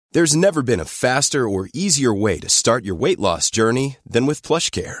There's never been a faster or easier way to start your weight loss journey than with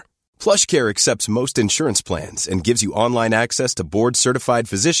PlushCare. PlushCare accepts most insurance plans and gives you online access to board-certified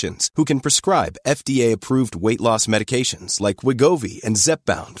physicians who can prescribe FDA-approved weight loss medications like Wegovy and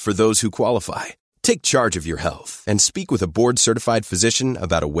Zepbound for those who qualify. Take charge of your health and speak with a board-certified physician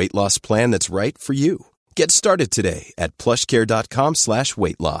about a weight loss plan that's right for you. Get started today at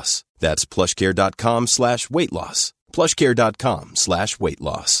plushcare.com/weight loss. That's plushcare.com/weight loss. plushcare.com/weight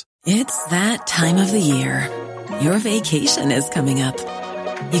loss. It's that time of the year. Your vacation is coming up.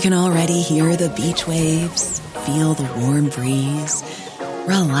 You can already hear the beach waves, feel the warm breeze,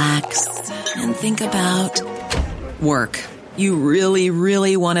 relax, and think about work. You really,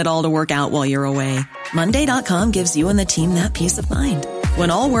 really want it all to work out while you're away. Monday.com gives you and the team that peace of mind. When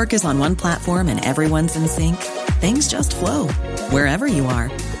all work is on one platform and everyone's in sync, things just flow. Wherever you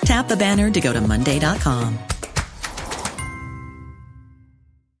are, tap the banner to go to Monday.com.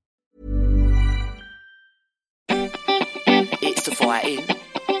 It's the fighting.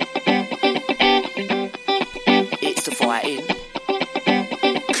 It's the fighting.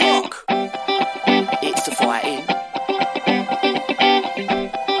 Clock. It's the fighting.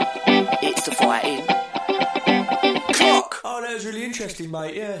 It's the fighting. Clock. Oh, that was really interesting,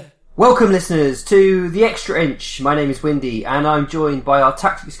 mate, yeah. Welcome, listeners, to The Extra Inch. My name is Windy, and I'm joined by our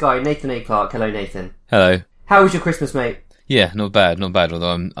tactics guy, Nathan A. Clark. Hello, Nathan. Hello. How was your Christmas, mate? Yeah, not bad,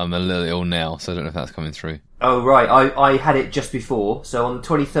 although I'm a little ill now, so I don't know if that's coming through. Oh, right. I had it just before. So on the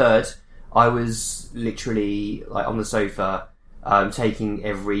 23rd, I was literally on the sofa, taking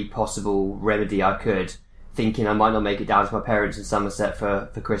every possible remedy I could, thinking I might not make it down to my parents in Somerset for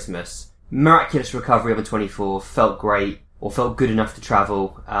Christmas. Miraculous recovery on the 24th, felt great, or felt good enough to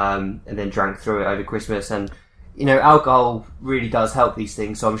travel, and then drank through it over Christmas. And, alcohol really does help these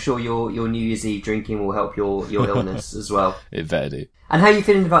things, so I'm sure your New Year's Eve drinking will help your illness as well. It better do. And how are you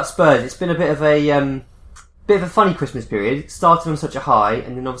feeling about Spurs? It's been a bit of a funny Christmas period. It started on such a high,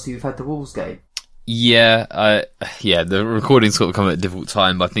 and then obviously we've had the Wolves game. Yeah, the recording's got to come at a difficult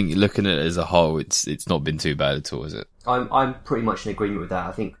time, but I think looking at it as a whole, it's not been too bad at all, is it? I'm pretty much in agreement with that.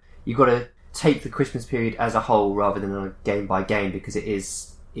 I think you've got to take the Christmas period as a whole rather than on a game by game, because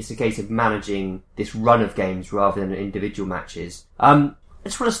it's a case of managing this run of games rather than individual matches. I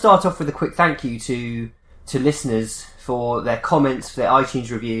just want to start off with a quick thank you to listeners for their comments, for their iTunes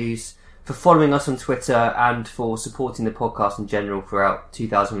reviews, for following us on Twitter, and for supporting the podcast in general throughout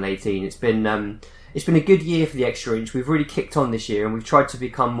 2018. It's been a good year for the Extra Inch. We've really kicked on this year, and we've tried to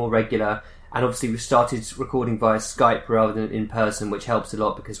become more regular. And obviously we've started recording via Skype rather than in person, which helps a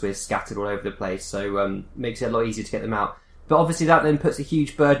lot because we're scattered all over the place. So makes it a lot easier to get them out. But obviously that then puts a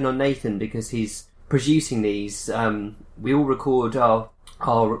huge burden on Nathan because he's producing these. We all record our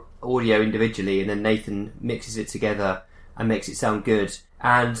audio individually, and then Nathan mixes it together and makes it sound good.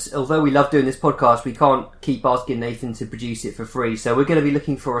 And although we love doing this podcast, we can't keep asking Nathan to produce it for free. So we're going to be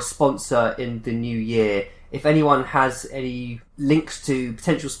looking for a sponsor in the new year. If anyone has any links to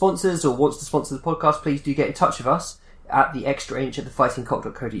potential sponsors or wants to sponsor the podcast, please do get in touch with us at the Extra Inch at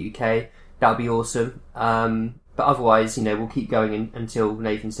thefightingcock.co.uk. That would be awesome. But otherwise, we'll keep going until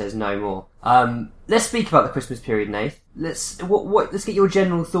Nathan says no more. Let's speak about the Christmas period, Nath. Let's get your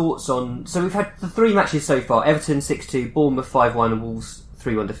general thoughts on. So we've had the 3 matches so far: Everton 6-2, Bournemouth 5-1, and Wolves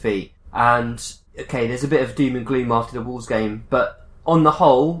 3-1 defeat. And okay, there's a bit of doom and gloom after the Wolves game, but on the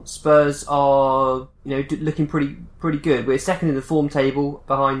whole, Spurs are looking pretty good. We're second in the form table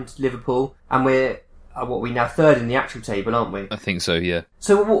behind Liverpool, and we're now third in the actual table, aren't we? I think so, yeah.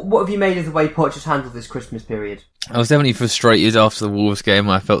 So what have you made of the way Poch has handled this Christmas period? I was definitely frustrated after the Wolves game.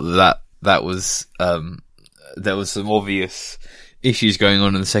 I felt that was there was some obvious issues going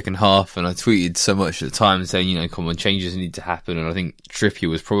on in the second half, and I tweeted so much at the time saying, come on, changes need to happen. And I think Trippier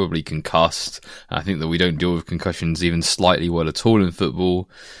was probably concussed. I think that we don't deal with concussions even slightly well at all in football.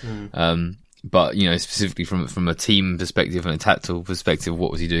 But specifically from a team perspective and a tactical perspective,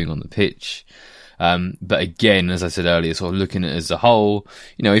 what was he doing on the pitch? But again, as I said earlier, sort of looking at it as a whole,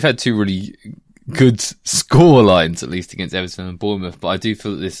 we've had 2 really good score lines, at least against Everton and Bournemouth. But I do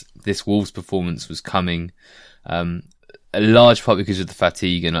feel that this Wolves performance was coming a large part because of the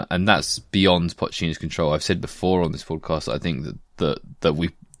fatigue, and that's beyond Pochettino's control. I've said before on this podcast, I think that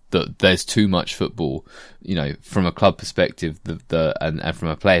there's too much football, from a club perspective, and from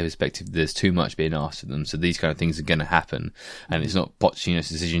a player perspective, there's too much being asked of them. So these kind of things are going to happen, and it's not Pochettino's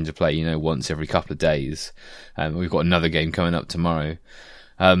decision to play, once every couple of days. We've got another game coming up tomorrow.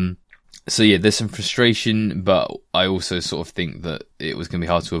 So yeah, there's some frustration, but I also sort of think that it was going to be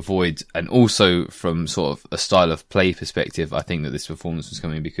hard to avoid. And also from sort of a style of play perspective, I think that this performance was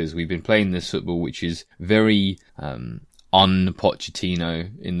coming because we've been playing this football, which is very un-Pochettino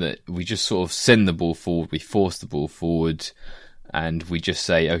in that we just sort of send the ball forward, we force the ball forward, and we just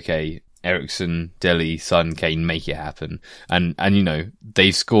say, okay, Eriksen, Dele, Son, Kane, make it happen. And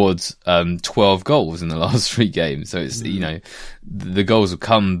they've scored 12 goals in the last 3 games. So it's, the goals have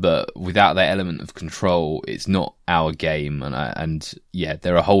come, but without that element of control, it's not our game. And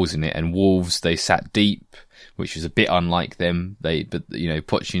there are holes in it. And Wolves, they sat deep, which was a bit unlike them.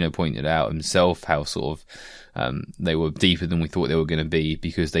 Pochettino pointed out himself how sort of they were deeper than we thought they were going to be,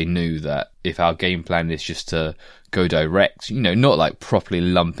 because they knew that if our game plan is just to go direct, not like properly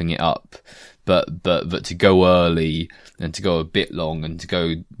lumping it up, but to go early and to go a bit long and to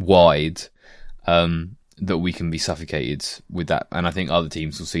go wide, that we can be suffocated with that. And I think other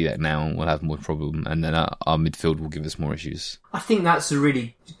teams will see that now and will have more problem, and then our midfield will give us more issues. I think that's a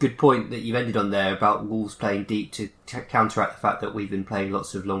really good point that you've ended on there about Wolves playing deep to counteract the fact that we've been playing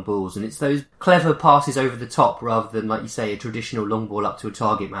lots of long balls. And it's those clever passes over the top rather than, like you say, a traditional long ball up to a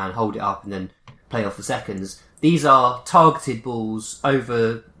target man, hold it up and then play off the seconds. These are targeted balls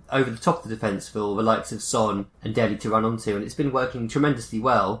over the top of the defence for the likes of Son and Dele to run onto, and it's been working tremendously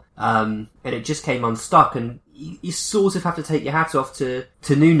well. And it just came unstuck, and you sort of have to take your hat off to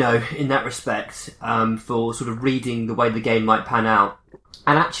Nuno in that respect, for sort of reading the way the game might pan out.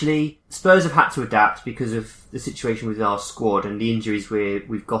 And actually, Spurs have had to adapt because of the situation with our squad and the injuries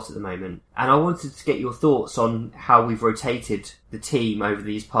we've got at the moment. And I wanted to get your thoughts on how we've rotated the team over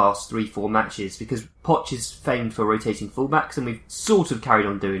these past 3-4 matches, because Poch is famed for rotating fullbacks, and we've sort of carried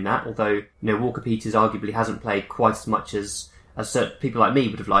on doing that, although Walker-Peters arguably hasn't played quite as much as certain people like me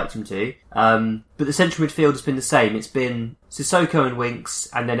would have liked him to. But the central midfield has been the same. It's been Sissoko and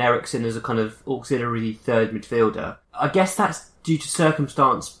Winks, and then Eriksen as a kind of auxiliary third midfielder. I guess that's due to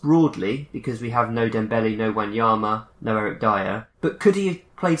circumstance broadly, because we have no Dembele, no Wanyama, no Eric Dyer. But could he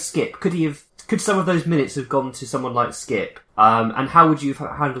have played Skip? Could some of those minutes have gone to someone like Skip? And how would you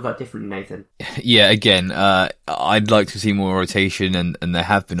have handled that differently, Nathan? Yeah, again, I'd like to see more rotation, and there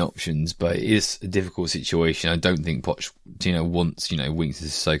have been options, but it is a difficult situation. I don't think Pochettino wants, Winks and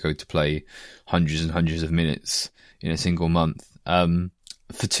Sissoko to play hundreds and hundreds of minutes in a single month.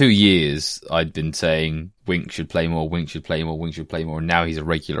 For 2 years, I'd been saying Winks should play more, Winks should play more, Winks should play more, and now he's a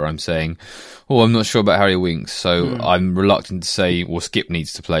regular. I'm saying, I'm not sure about Harry Winks, so I'm reluctant to say, Skip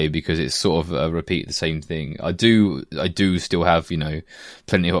needs to play, because it's sort of a repeat of the same thing. I do still have,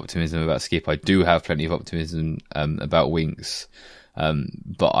 plenty of optimism about Skip. I do have plenty of optimism about Winks.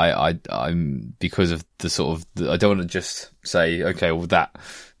 But I'm because of the sort of, I don't want to just say, okay, well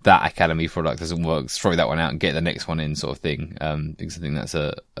that academy product doesn't work, throw that one out and get the next one in, sort of thing. Because I think that's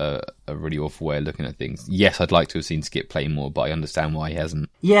a really awful way of looking at things. Yes, I'd like to have seen Skip play more, but I understand why he hasn't.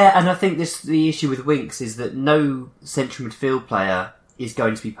 Yeah, and I think the issue with Winks is that no central midfield player is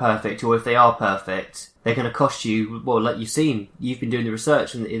going to be perfect, or if they are perfect, they're going to cost you, well, like you've seen, you've been doing the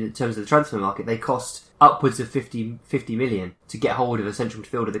research in terms of the transfer market, they cost upwards of 50 million to get hold of a central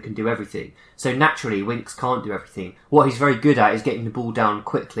midfielder that can do everything. So naturally, Winks can't do everything. What he's very good at is getting the ball down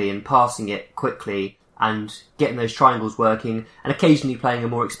quickly and passing it quickly and getting those triangles working, and occasionally playing a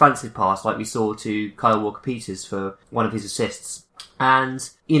more expansive pass like we saw to Kyle Walker-Peters for one of his assists. And,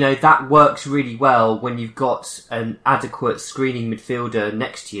 that works really well when you've got an adequate screening midfielder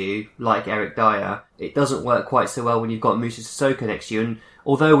next to you, like Eric Dyer. It doesnn't work quite so well when you've got Moussa Sissoko next to you. And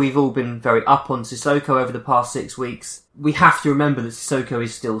although we've all been very up on Sissoko over the past 6 weeks, we have to remember that Sissoko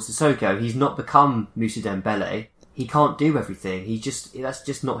is still Sissoko. He's not become Moussa Dembele. He can't do everything. That's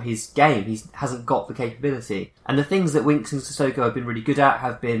just not his game. He hasn't got the capability. And the things that Winks and Sissoko have been really good at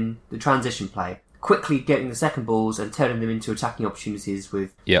have been the transition play. Quickly getting the second balls and turning them into attacking opportunities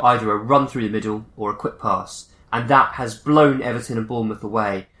with either a run through the middle or a quick pass. And that has blown Everton and Bournemouth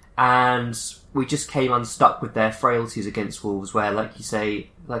away. And we just came unstuck with their frailties against Wolves, where, like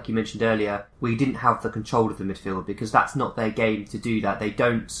you mentioned earlier, we didn't have the control of the midfield, because that's not their game to do that. They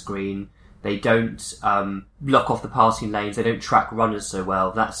don't screen, they don't block off the passing lanes, they don't track runners so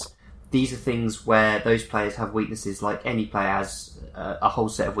well. These are things where those players have weaknesses, like any player has a whole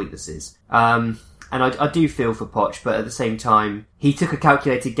set of weaknesses. And I do feel for Poch, but at the same time, he took a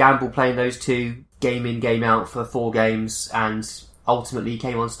calculated gamble playing those two game in, game out for 4 games, and ultimately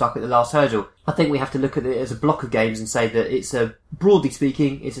came unstuck at the last hurdle. I think we have to look at it as a block of games and say that broadly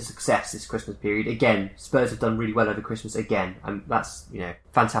speaking, it's a success this Christmas period. Again, Spurs have done really well over Christmas again, and that's,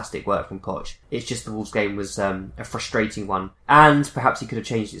 fantastic work from Poch. It's just the Wolves game was a frustrating one, and perhaps he could have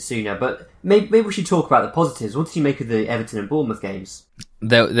changed it sooner, but maybe we should talk about the positives. What did you make of the Everton and Bournemouth games?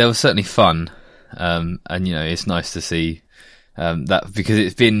 They were certainly fun, and it's nice to see that, because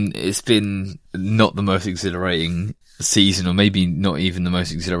it's been not the most exhilarating season, or maybe not even the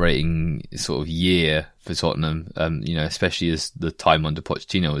most exhilarating sort of year for Tottenham. Especially as the time under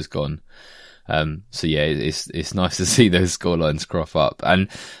Pochettino has gone. So yeah, it's nice to see those scorelines crop up, and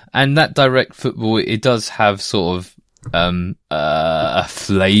that direct football, it does have sort of a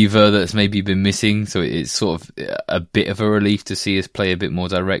flavour that's maybe been missing. So it's sort of a bit of a relief to see us play a bit more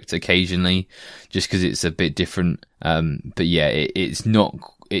direct occasionally, just because it's a bit different. But yeah, it's not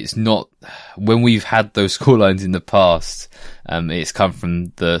when we've had those scorelines in the past. It's come from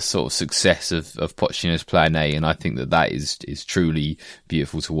the sort of success of Pochettino's plan A, and I think that is truly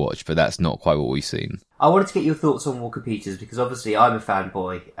beautiful to watch. But that's not quite what we've seen. I wanted to get your thoughts on Walker Peters, because obviously I'm a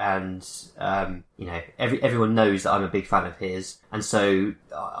fanboy, and everyone knows that I'm a big fan of his, and so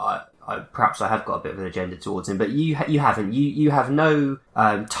perhaps I have got a bit of an agenda towards him. But you haven't. You have no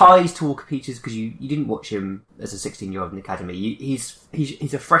ties to Walker Peters because you didn't watch him as a 16-year-old in the academy.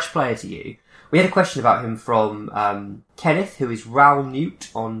 He's a fresh player to you. We had a question about him from Kenneth, who is Raoul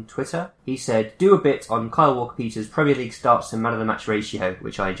Newt on Twitter. He said, do a bit on Kyle Walker-Peters' Premier League starts and man of the match ratio,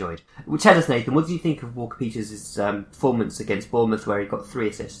 which I enjoyed. Well, tell us, Nathan, what do you think of Walker-Peters' performance against Bournemouth, where he got 3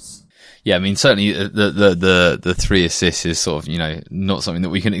 assists? Yeah, I mean, certainly the 3 assists is sort of, not something that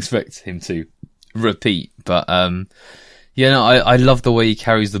we can expect him to repeat. But, I love the way he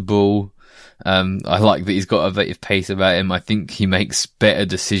carries the ball. I like that he's got a bit of pace about him. I think he makes better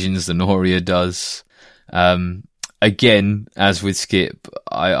decisions than Aurier does. Again, as with Skip,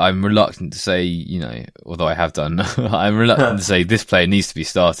 I'm reluctant to say, although I have done, I'm reluctant to say this player needs to be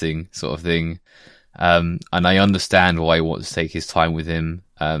starting, sort of thing. And I understand why he wants to take his time with him.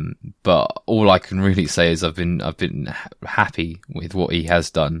 But all I can really say is I've been happy with what he has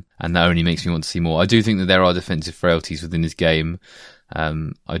done, and that only makes me want to see more. I do think that there are defensive frailties within his game.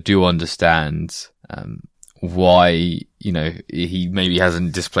 I do understand why he maybe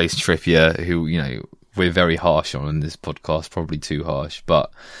hasn't displaced Trippier, who we're very harsh on in this podcast, probably too harsh.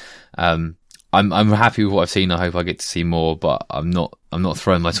 But I'm happy with what I've seen. I hope I get to see more, but I'm not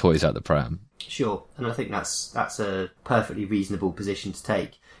throwing my toys out the pram. Sure, and I think that's a perfectly reasonable position to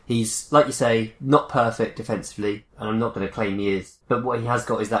take. He's, like you say, not perfect defensively, and I'm not going to claim he is, but what he has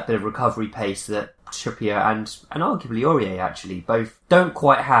got is that bit of recovery pace that Trippier and arguably Aurier actually both don't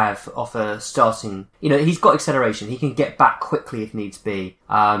quite have off a starting. He's got acceleration. He can get back quickly if needs be,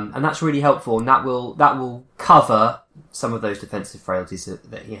 and that's really helpful, and that will cover some of those defensive frailties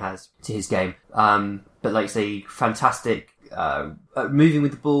that he has to his game. But like you say, fantastic moving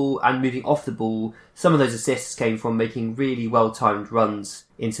with the ball and moving off the ball. Some of those assists came from making really well-timed runs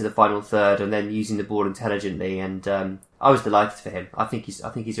into the final third and then using the ball intelligently, and I was delighted for him. I think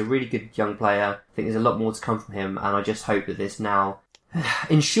he's a really good young player. I think there's a lot more to come from him, and I just hope that this now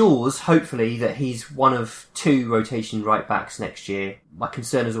ensures, hopefully, that he's one of 2 rotation right backs next year. My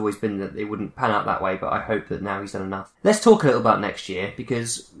concern has always been that they wouldn't pan out that way, but I hope that now he's done enough. Let's talk a little about next year,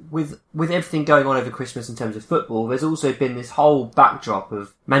 because with everything going on over Christmas in terms of football, there's also been this whole backdrop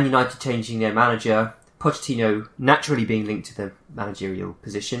of Man United changing their manager, Pochettino naturally being linked to the managerial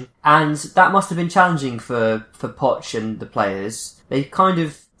position, and that must have been challenging for Poch and the players. They kind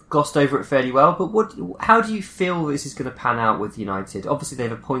of glossed over it fairly well, but how do you feel this is going to pan out with United? Obviously they've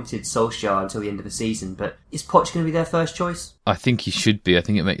appointed Solskjaer until the end of the season, but is Poch going to be their first choice? I think he should be. I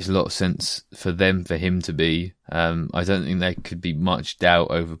think it makes a lot of sense for him to be. I don't think there could be much doubt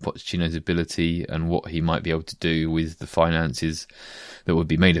over Pochettino's ability and what he might be able to do with the finances that would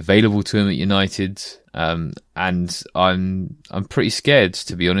be made available to him at United. And I'm pretty scared,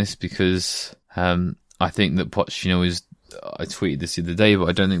 to be honest, because I think that Pochettino is. I tweeted this the other day, but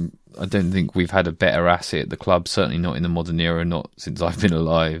I don't think we've had a better asset at the club. Certainly not in the modern era, not since I've been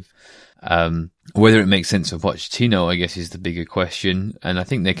alive. Whether it makes sense for Pochettino, I guess, is the bigger question, and I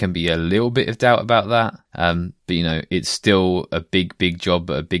think there can be a little bit of doubt about that. But it's still a big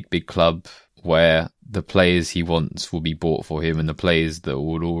job at a big club where the players he wants will be bought for him, and the players that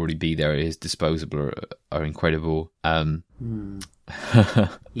would already be there at his disposal are incredible.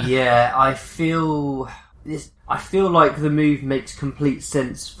 Yeah, I feel like the move makes complete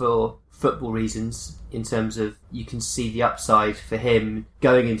sense for football reasons, in terms of you can see the upside for him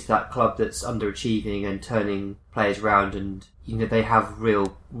going into that club that's underachieving and turning players around, and they have real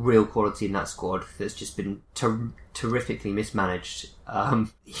quality in that squad that's just been terrifically mismanaged.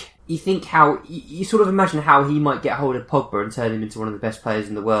 You think you sort of imagine how he might get hold of Pogba and turn him into one of the best players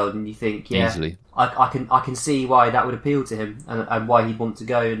in the world, and you think, yeah, easily. I can see why that would appeal to him and why he'd want to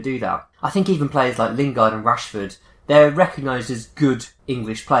go and do that. I think even players like Lingard and Rashford, they're recognised as good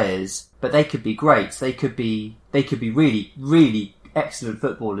English players, but they could be great. They could be really, really excellent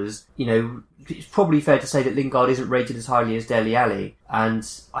footballers. It's probably fair to say that Lingard isn't rated as highly as Dele Alli, and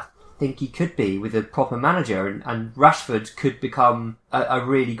I think he could be with a proper manager, and Rashford could become a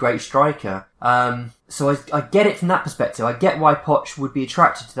really great striker. So I get it from that perspective. I get why Poch would be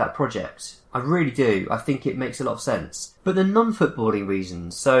attracted to that project. I really do. I think it makes a lot of sense. But the non-footballing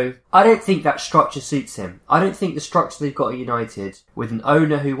reasons, so I don't think that structure suits him. I don't think the structure they've got at United, with an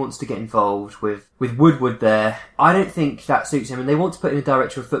owner who wants to get involved, with Woodward there, I don't think that suits him. And they want to put in a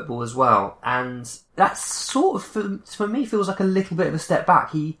director of football as well. And that sort of, for me, feels like a little bit of a step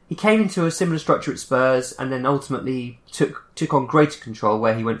back. He came into a similar structure at Spurs and then ultimately took on greater control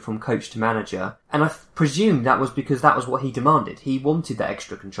where he went from coach to manager. And I presume that was because that was what he demanded. He wanted that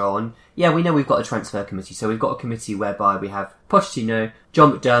extra control. And yeah, we know we've got a transfer committee. So we've got a committee whereby we have Pochettino,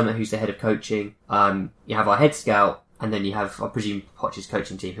 John McDermott, who's the head of coaching. You have our head scout. And then you have, I presume, Poch's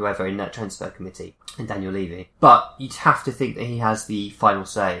coaching team, whoever in that transfer committee, and Daniel Levy. But you'd have to think that he has the final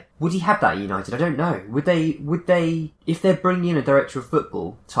say. Would he have that at United? I don't know. Would they, if they're bringing in a director of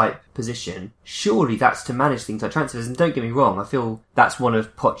football type position, surely that's to manage things like transfers. And don't get me wrong, I feel that's one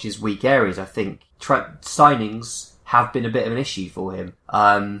of Poch's weak areas. I think signings have been a bit of an issue for him.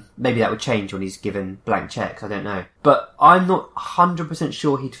 Maybe that would change when he's given blank checks, I don't know. But I'm not 100%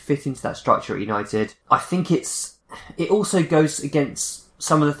 sure he'd fit into that structure at United. I think it also goes against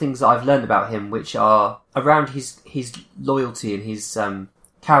some of the things that I've learned about him, which are around his loyalty and his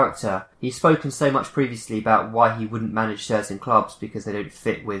character. He's spoken so much previously about why he wouldn't manage certain clubs because they don't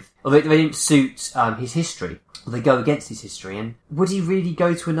fit with, or they don't suit his history, or they go against his history. And would he really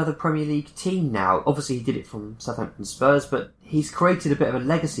go to another Premier League team now? Obviously he did it from Southampton Spurs, but he's created a bit of a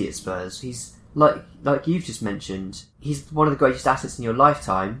legacy at Spurs. He's like you've just mentioned, he's one of the greatest assets in your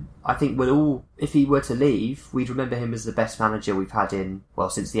lifetime. I think we'll all, if he were to leave, we'd remember him as the best manager we've had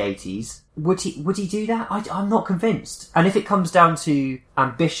since the 80s. Would he do that? I'm not convinced. And if it comes down to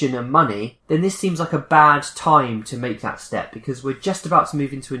ambition and money, then this seems like a bad time to make that step, because we're just about to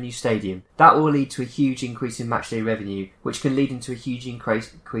move into a new stadium. That will lead to a huge increase in matchday revenue, which can lead into a huge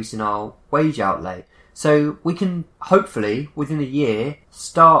increase in our wage outlay. So we can, hopefully, within a year,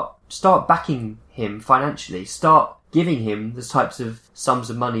 start backing him financially, start giving him the types of sums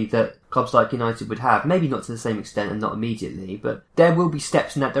of money that clubs like United would have. Maybe not to the same extent and not immediately, but there will be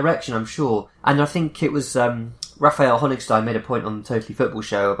steps in that direction, I'm sure. And I think it was Raphael Honigstein made a point on the Totally Football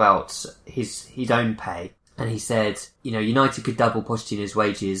show about his own pay. And he said, United could double Pochettino's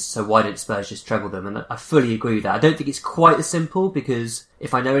wages, so why don't Spurs just treble them? And I fully agree with that. I don't think it's quite as simple, because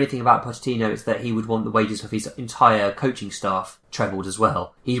if I know anything about Pochettino, it's that he would want the wages of his entire coaching staff trebled as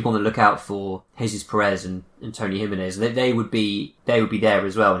well. He'd want to look out for Jesus Perez and Tony Jimenez. They would be there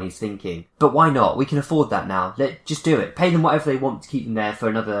as well, and he's thinking, but why not? We can afford that now. Just do it. Pay them whatever they want to keep them there for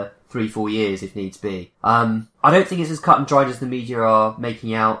another 3-4 years if needs be. I don't think it's as cut and dried as the media are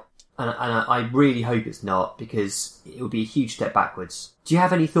making out. And I really hope it's not, because it would be a huge step backwards. Do you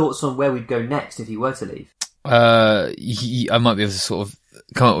have any thoughts on where we'd go next if he were to leave? I might be able to sort of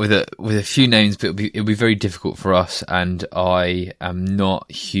come up with a few names, but it'll be very difficult for us, and I am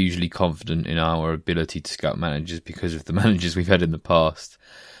not hugely confident in our ability to scout managers because of the managers we've had in the past.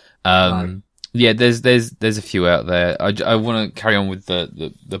 Right. Yeah, there's a few out there. I want to carry on with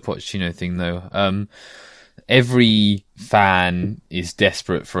the Pochettino thing though. Every fan is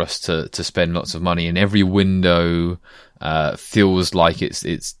desperate for us to spend lots of money, and every window feels like it's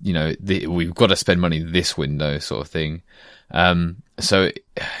we've got to spend money this window sort of thing. So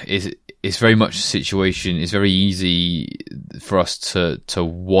it's very much a situation. It's very easy for us to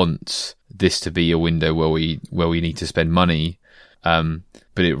want this to be a window where we need to spend money,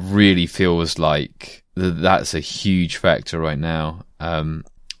 but it really feels like that's a huge factor right now.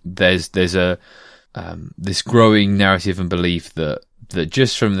 There's this growing narrative and belief that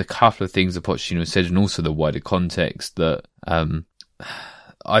just from the couple of things that Pochettino said, and also the wider context, that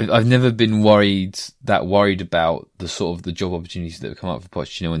I've never been worried about the sort of the job opportunities that have come up for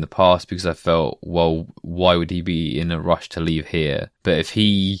Pochettino in the past, because I felt, well, why would he be in a rush to leave here? But if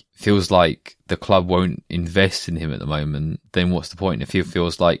he feels like the club won't invest in him at the moment, then what's the point? If he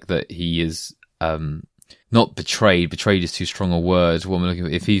feels like that he is not betrayed is too strong a word. What I'm looking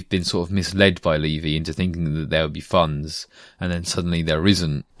at, if he's been sort of misled by Levy into thinking that there would be funds, and then suddenly there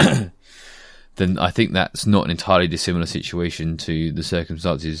isn't, then I think that's not an entirely dissimilar situation to the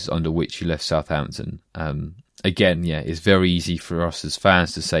circumstances under which he left Southampton. Again, yeah, it's very easy for us as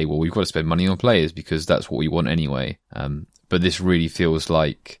fans to say, well, we've got to spend money on players because that's what we want anyway. But this really feels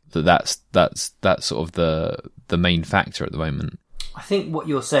like that's sort of the main factor at the moment. I think what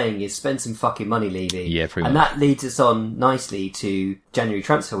you're saying is spend some fucking money, Levy. Yeah, pretty much. And that leads us on nicely to January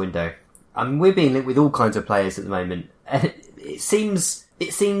transfer window. I mean, we're being linked with all kinds of players at the moment. It seems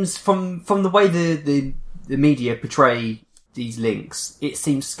from the way the media portray these links, it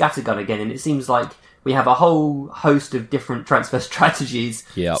seems scattergun again, and it seems like we have a whole host of different transfer strategies,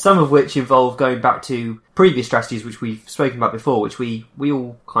 some of which involve going back to previous strategies which we've spoken about before, which we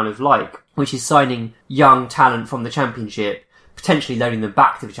all kind of like, which is signing young talent from the Championship, potentially loaning them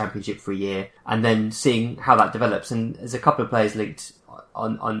back to the Championship for a year, and then seeing how that develops. And there's a couple of players linked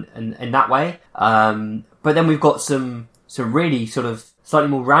on in that way. But then we've got some really sort of slightly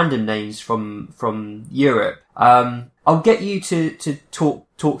more random names from Europe. I'll get you to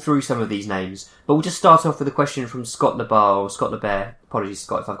talk through some of these names, but we'll just start off with a question from Scott LeBear. Apologies,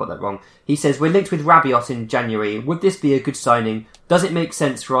 Scott, if I've got that wrong. He says, we're linked with Rabiot in January. Would this be a good signing? Does it make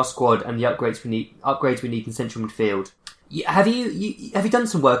sense for our squad and the upgrades we need in central midfield? Have you done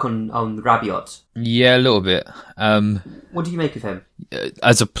some work on Rabiot? Yeah, a little bit. What do you make of him?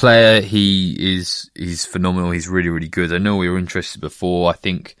 As a player, he's phenomenal. He's really, really good. I know we were interested before. I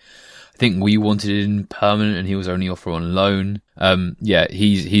think we wanted him permanent, and he was only offered on loan.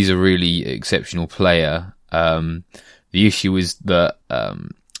 He's a really exceptional player. The issue is that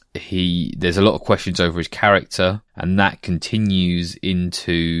there's a lot of questions over his character, and that continues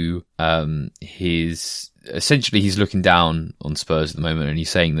into essentially he's looking down on Spurs at the moment, and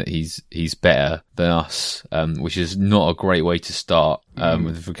he's saying that he's better than us, which is not a great way to start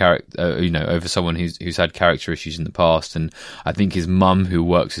with character, over someone who's had character issues in the past. And I think his mum, who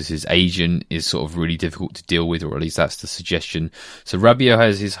works as his agent, is sort of really difficult to deal with, or at least that's the suggestion. So Rabiot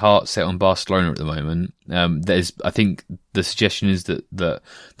has his heart set on Barcelona at the moment. I think the suggestion is that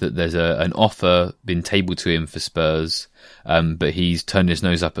there's an offer been tabled to him for Spurs, but he's turned his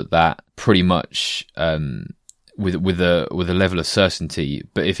nose up at that pretty much with a level of certainty.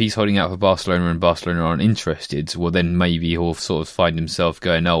 But if he's holding out for Barcelona and Barcelona aren't interested, well, then maybe he'll sort of find himself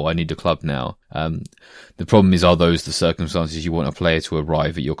going, "Oh, I need a club now." The problem is, are those the circumstances you want a player to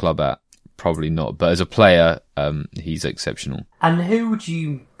arrive at your club at? Probably not. But as a player, he's exceptional. And who would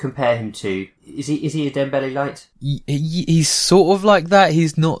you compare him to? Is he a Dembele light? He's sort of like that.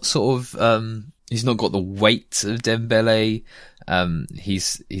 He's not sort of. He's not got the weight of Dembele.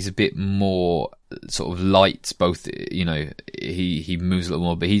 He's a bit more sort of light. Both, he moves a little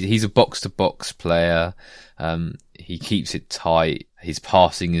more, but he's a box to box player. He keeps it tight. His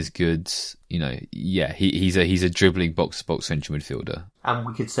passing is good. He's a dribbling box to box central midfielder. And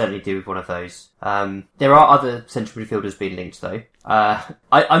we could certainly do with one of those. There are other central midfielders being linked, though. I'm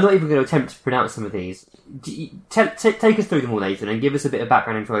not even going to attempt to pronounce some of these. Take us through them all, Nathan, and give us a bit of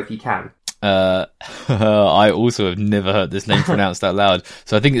background info if you can. I also have never heard this name pronounced out loud.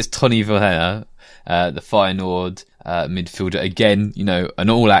 So I think it's Tony Verheyen, the Feyenoord midfielder. Again, an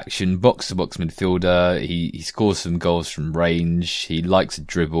all-action box-to-box midfielder. He scores some goals from range. He likes to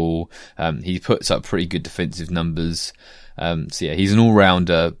dribble. He puts up pretty good defensive numbers. He's an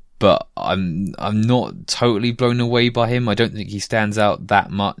all-rounder. But I'm not totally blown away by him. I don't think he stands out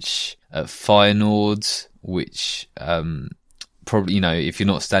that much at Feyenoord, which probably, if you're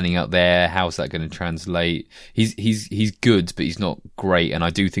not standing out there, how's that going to translate? He's good, but he's not great. And I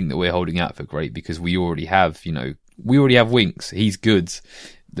do think that we're holding out for great because we already have Winks. He's good.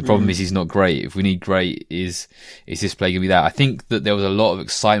 The problem is he's not great. If we need great, is this play going to be that? I think that there was a lot of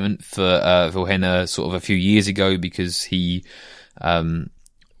excitement for Verheyen sort of a few years ago because he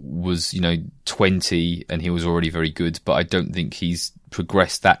was 20 and he was already very good, but I don't think he's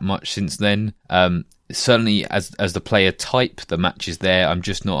progressed that much since then. Certainly as the player type, the match is there. I'm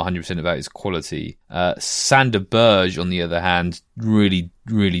just not 100% about his quality. Sander Berge, on the other hand, really,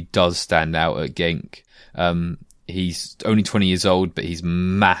 really does stand out at Genk. He's only 20 years old, but he's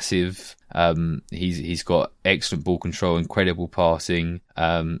massive. He's got excellent ball control, incredible passing.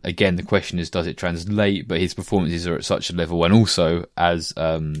 Again, the question is, does it translate? But his performances are at such a level, and also as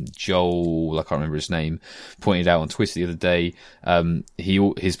Joel, I can't remember his name, pointed out on Twitter the other day,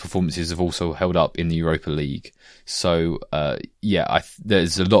 his performances have also held up in the Europa League. So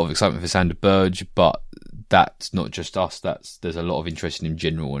there's a lot of excitement for Sander Berge, but that's not just us. There's a lot of interest in him in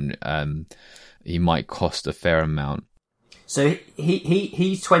general, and he might cost a fair amount. So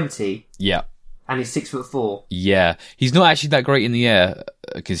he's 20. Yeah. And he's 6'4". Yeah. He's not actually that great in the air,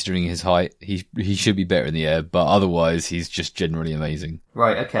 considering his height. He should be better in the air, but otherwise he's just generally amazing.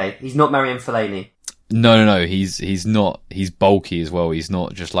 Right, okay. He's not Mariam Fellaini. No. He's not. He's bulky as well. He's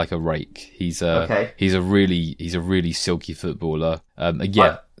not just like a rake. He's a really silky footballer.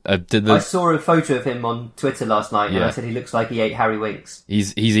 I saw a photo of him on Twitter last night, and I said he looks like he ate Harry Winks.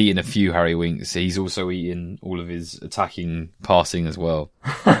 He's eaten a few Harry Winks. He's also eaten all of his attacking passing as well.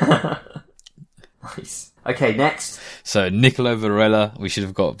 Nice. Okay, next. So Nicolo Varela, we should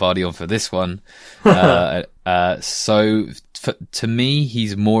have got Vardy on for this one. So to me,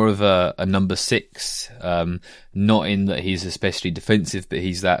 he's more of a number 6, not in that he's especially defensive, but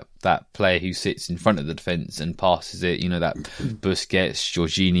he's that player who sits in front of the defence and passes it, that Busquets,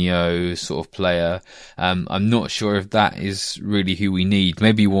 Jorginho sort of player. I'm not sure if that is really who we need.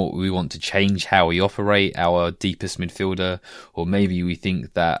 Maybe we want to change how we operate our deepest midfielder, or maybe we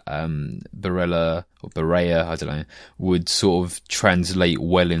think that Barella or Barea, I don't know, would sort of translate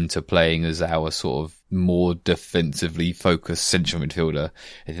well into playing as our sort of more defensively focused central midfielder,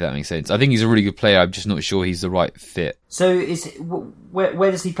 if that makes sense. I think he's a really good player. I'm just not sure he's the right fit. So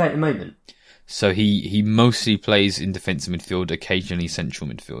where does he play at the moment? So he mostly plays in defensive midfield, occasionally central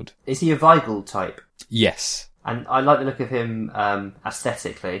midfield. Is he a Weigl type? Yes. And I like the look of him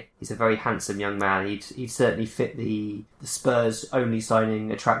aesthetically. He's a very handsome young man. He'd certainly fit the Spurs only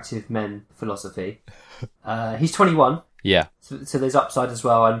signing attractive men philosophy. He's 21. Yeah. So there's upside as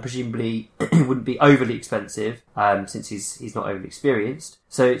well, and presumably wouldn't be overly expensive since he's not overly experienced.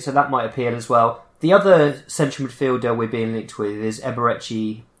 So that might appeal as well. The other central midfielder we're being linked with is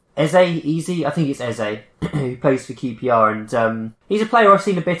Eberechi Eze, I think it's Eze, who plays for QPR, and he's a player I've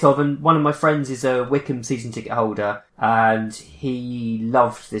seen a bit of, and one of my friends is a Wickham season ticket holder, and he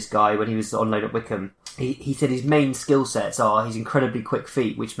loved this guy when he was on loan at Wickham. He said his main skill sets are his incredibly quick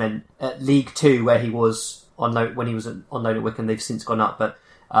feet, which meant at League 2, where he was on loan, when he was on loan at Wickham, they've since gone up, but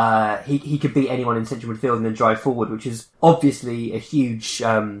he could beat anyone in central midfield and then drive forward, which is obviously a huge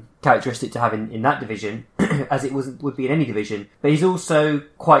characteristic to have in that division, as it would be in any division. But he's also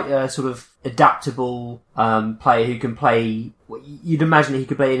quite a sort of adaptable player who can play. You'd imagine he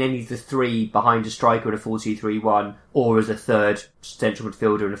could play in any of the three behind a striker in a 4-2-3-1, or as a third central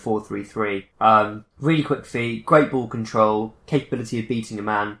midfielder in a 4-3-3. Really quick feet, great ball control, capability of beating a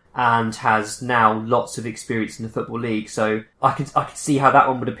man, and has now lots of experience in the Football League. So I could see how that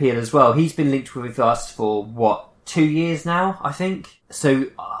one would appeal as well. He's been linked with us for 2 years now, I think. So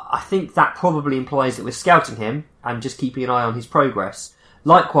I think that probably implies that we're scouting him and just keeping an eye on his progress.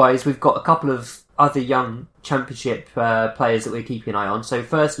 Likewise, we've got a couple of other young Championship players that we're keeping an eye on. So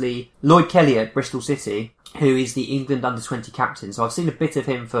firstly, Lloyd Kelly at Bristol City, who is the England under-20 captain. So I've seen a bit of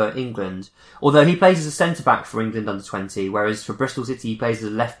him for England, although he plays as a centre-back for England under-20, whereas for Bristol City he plays as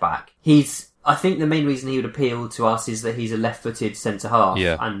a left-back. I think the main reason he would appeal to us is that he's a left-footed centre-half.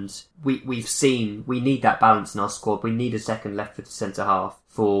 Yeah. And we've seen we need that balance in our squad. We need a second left-footed centre-half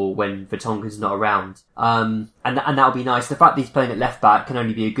for when Vertonghen's not around. And that'll be nice. The fact that he's playing at left-back can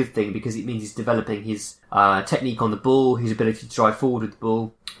only be a good thing, because it means he's developing his technique on the ball, his ability to drive forward with the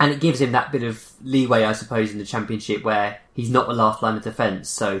ball, and it gives him that bit of leeway, I suppose, in the Championship where he's not the last line of defence,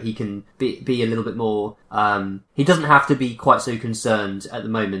 so he can be a little bit more. He doesn't have to be quite so concerned at the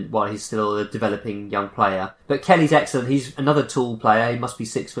moment while he's still a developing young player. But Kelly's excellent. He's another tall player. He must be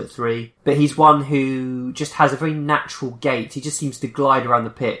 6'3", but he's one who just has a very natural gait. He just seems to glide around the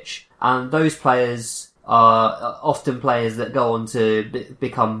pitch, and those players are often players that go on to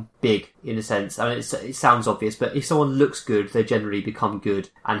become big, in a sense. I mean, it sounds obvious, but if someone looks good, they generally become good,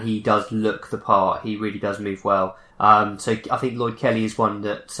 and he does look the part. He really does move well. So I think Lloyd Kelly is one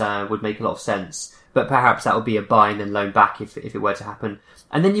that would make a lot of sense, but perhaps that would be a buy and then loan back if it were to happen.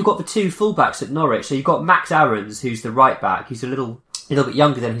 And then you've got the two fullbacks at Norwich. So you've got Max Aarons, who's the right back. He's a little bit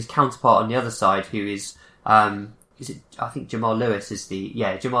younger than his counterpart on the other side, who is I think Jamal Lewis is the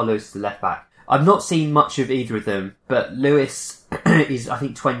left back. I've not seen much of either of them, but Lewis is, I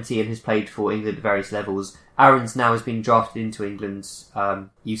think, 20 and has played for England at various levels. Aarons now has been drafted into England's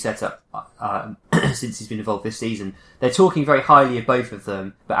youth setup since he's been involved this season. They're talking very highly of both of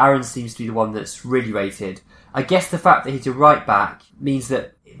them, but Aarons seems to be the one that's really rated. I guess the fact that he's a right back means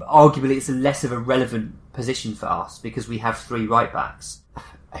that arguably it's less of a relevant position for us, because we have three right backs.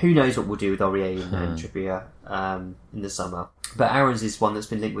 Who knows what we'll do with Aurier and Trippier in the summer. But Aarons is one that's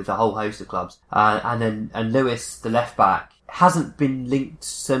been linked with a whole host of clubs. And Lewis, the left back, hasn't been linked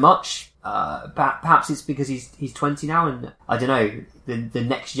so much. Perhaps it's because he's 20 now, and I don't know, the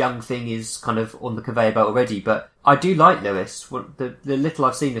next young thing is kind of on the conveyor belt already. But I do like Lewis. The little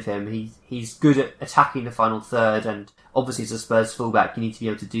I've seen of him, he's good at attacking the final third, and obviously as a Spurs fullback you need to be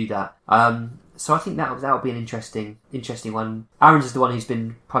able to do that. So I think that'll be an interesting one. Aarons is the one who's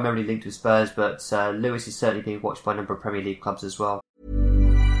been primarily linked with Spurs, but Lewis is certainly being watched by a number of Premier League clubs as well.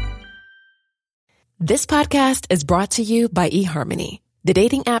 This podcast is brought to you by eHarmony, the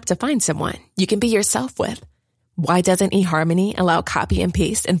dating app to find someone you can be yourself with. Why doesn't eHarmony allow copy and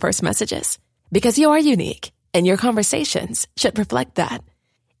paste in first messages? Because you are unique, and your conversations should reflect that.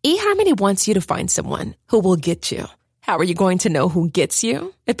 eHarmony wants you to find someone who will get you. How are you going to know who gets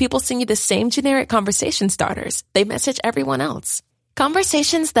you? If people send you the same generic conversation starters they message everyone else.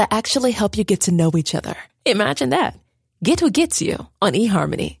 Conversations that actually help you get to know each other. Imagine that. Get what gets you on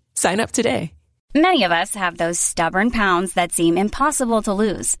eHarmony. Sign up today. Many of us have those stubborn pounds that seem impossible to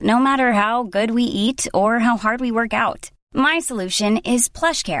lose, no matter how good we eat or how hard we work out. My solution is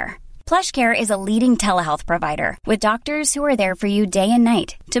PlushCare. PlushCare is a leading telehealth provider with doctors who are there for you day and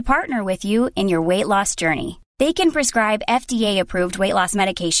night to partner with you in your weight loss journey. They can prescribe FDA-approved weight loss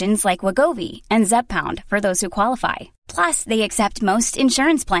medications like Wegovy and Zepbound for those who qualify. Plus, they accept most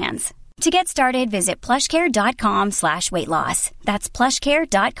insurance plans. To get started, visit plushcare.com/weight loss. That's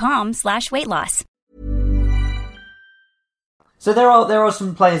plushcare.com/weight loss. So there are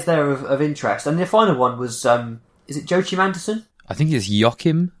some players there of interest, and the final one was is it Joachim Andersen? I think it's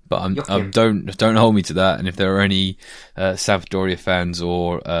Joachim, but don't hold me to that. And if there are any Sampdoria fans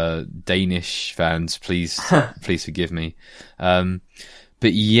or Danish fans, please forgive me.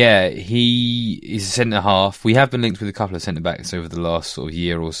 But yeah, he is a centre half. We have been linked with a couple of centre backs over the last sort of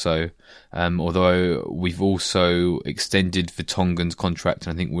year or so. Although we've also extended Vertonghen's contract,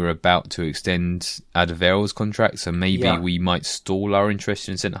 and I think we're about to extend Alderweireld's contract. So maybe we might stall our interest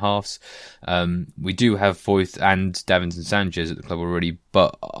in centre halves. We do have Foyth and Davinson Sanchez at the club already,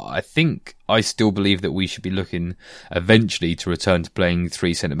 but I still believe that we should be looking eventually to return to playing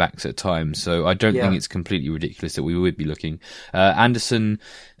 3 centre backs at a time. So I don't think it's completely ridiculous that we would be looking. Andersen,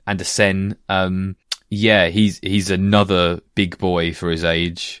 he's another big boy for his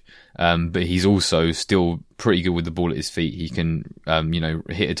age. But he's also still pretty good with the ball at his feet. He can,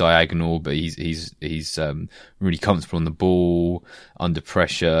 hit a diagonal, but he's really comfortable on the ball, under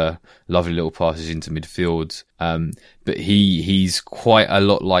pressure, lovely little passes into midfield. But he's quite a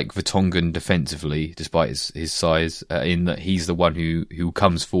lot like Vertonghen defensively, despite his size, in that he's the one who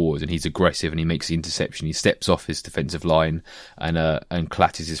comes forward and he's aggressive and he makes the interception. He steps off his defensive line and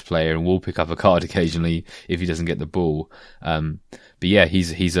clatters his player and will pick up a card occasionally if he doesn't get the ball. But yeah,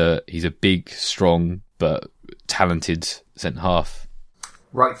 he's a big, strong, but talented centre half.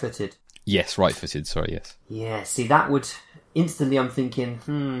 Right-footed. Yes, right-footed. Sorry, yes. Yeah. See, that would instantly. I'm thinking,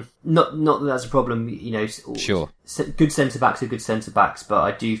 not that that's a problem. Sure. Good centre backs are good centre backs, but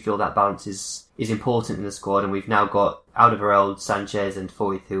I do feel that balance is important in the squad, and we've now got Alderweireld, Sanchez, and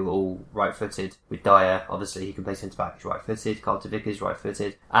Foyth who are all right-footed. With Dyer, obviously, he can play centre back. He's right-footed. Carl de Vickers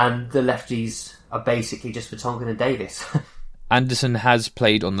right-footed, and the lefties are basically just Vertonghen and Davis. Andersen has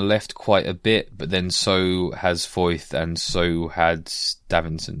played on the left quite a bit, but then so has Foyth and so had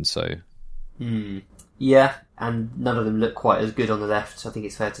Davinson. So, yeah, and none of them look quite as good on the left. I think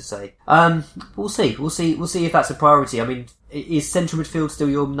it's fair to say. We'll see. We'll see if that's a priority. I mean, is central midfield still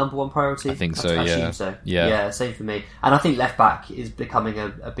your number one priority? I think so. I assume so. Yeah, same for me. And I think left back is becoming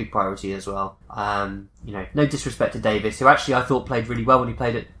a big priority as well. No disrespect to Davis, who actually I thought played really well when he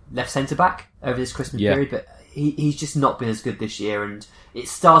played at left centre back over this Christmas period, but he's just not been as good this year, and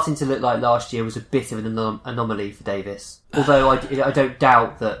it's starting to look like last year was a bit of an anomaly for Davis. Although I don't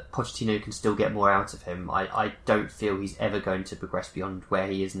doubt that Pochettino can still get more out of him. I don't feel he's ever going to progress beyond where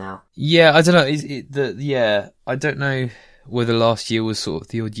he is now. Yeah, I don't know. I don't know whether last year was sort of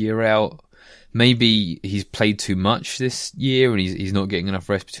the odd year out. Maybe he's played too much this year and he's not getting enough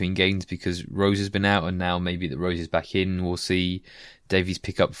rest between games because Rose has been out, and now maybe that Rose is back in. We'll see Davies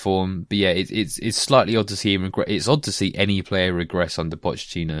pick up form. But yeah, it's slightly odd to see him regress. It's odd to see any player regress under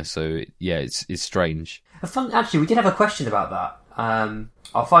Pochettino. So yeah, it's strange. Actually, we did have a question about that.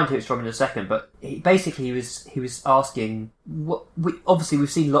 I'll find who it's from in a second, but he was asking obviously we've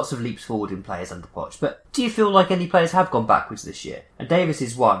seen lots of leaps forward in players under Poch, but do you feel like any players have gone backwards this year? And Davis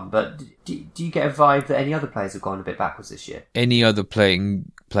is one, but do you get a vibe that any other players have gone a bit backwards this year? Any other player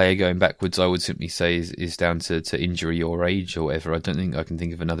going backwards, I would simply say is down to injury or age or whatever. I don't think I can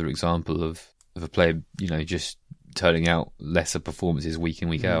think of another example of a player, just turning out lesser performances week in,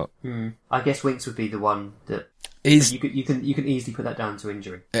 week out. I guess Winks would be the one that you can easily put that down to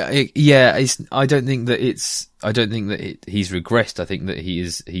injury. I don't think that he's regressed. I think that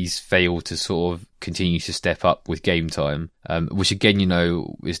he's failed to sort of continue to step up with game time, which again,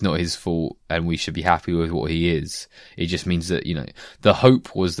 is not his fault, and we should be happy with what he is. It just means that the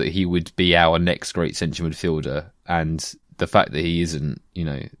hope was that he would be our next great central midfielder, and the fact that he isn't,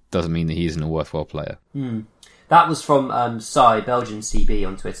 doesn't mean that he isn't a worthwhile player. That was from Sai, Belgian CB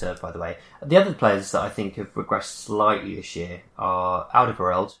on Twitter, by the way. The other players that I think have regressed slightly this year are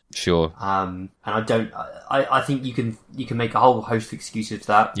Alderweireld. Sure. And I think you can make a whole host of excuses for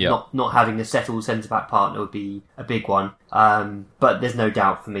that. Yep. Not having a settled centre-back partner would be a big one. But there's no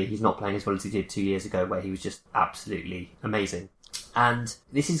doubt for me he's not playing as well as he did 2 years ago, where he was just absolutely amazing. And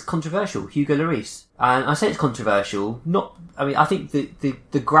this is controversial, Hugo Lloris. And I say it's controversial, I think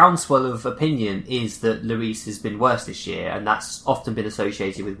the groundswell of opinion is that Lloris has been worse this year, and that's often been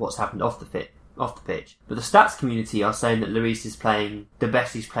associated with what's happened off off the pitch. But the stats community are saying that Lloris is playing the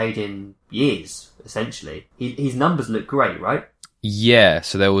best he's played in years, essentially. His numbers look great, right? Yeah,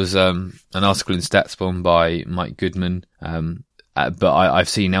 so there was an article in StatsBomb by Mike Goodman, but I've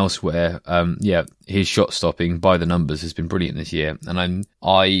seen elsewhere, his shot stopping by the numbers has been brilliant this year, and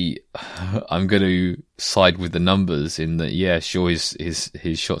I'm going to side with the numbers in that. Yeah, sure, his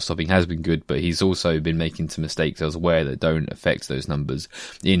shot stopping has been good, but he's also been making some mistakes elsewhere that don't affect those numbers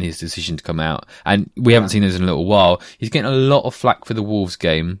in his decision to come out, and we haven't seen those in a little while. He's getting a lot of flack for the Wolves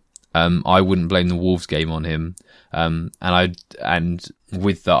game. I wouldn't blame the Wolves game on him. And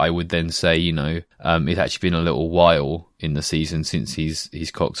with that, I would then say, it's actually been a little while in the season since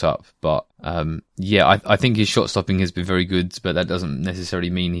he's cocked up. But, I think his shot stopping has been very good, but that doesn't necessarily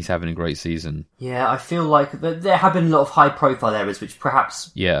mean he's having a great season. Yeah, I feel like there have been a lot of high profile errors which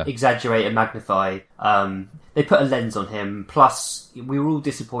perhaps exaggerate and magnify. They put a lens on him. Plus, we were all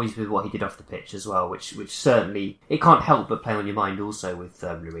disappointed with what he did off the pitch as well, which certainly, it can't help but play on your mind also with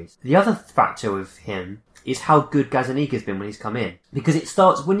Lloris. The other factor with him is how good Gazaniga's been when he's come in. Because it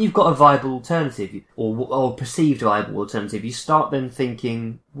starts, when you've got a viable alternative, or perceived viable alternative, you start then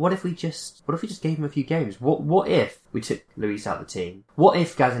thinking, what if we just gave him a few games? What if we took Lloris out of the team? What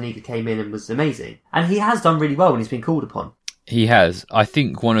if Gazaniga came in and was amazing? And he has done really well when he's been called upon. He has. I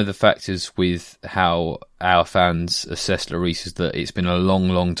think one of the factors with how our fans assess Lloris is that it's been a long,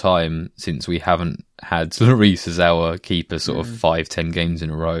 long time since we haven't had Lloris as our keeper, sort of 5-10 games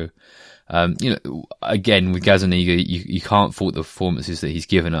in a row. Again, with Gazaniga, you can't fault the performances that he's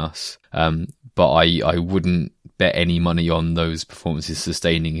given us. But I wouldn't bet any money on those performances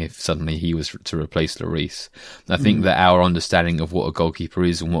sustaining if suddenly he was to replace Lloris. I think that our understanding of what a goalkeeper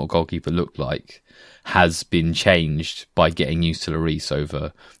is and what a goalkeeper looked like has been changed by getting used to Lloris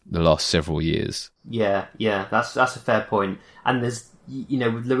over the last several years. Yeah, that's a fair point. And there's,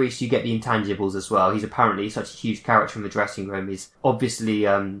 with Lloris, you get the intangibles as well. He's apparently such a huge character in the dressing room. He's obviously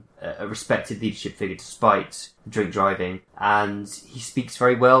a respected leadership figure despite drink driving, and he speaks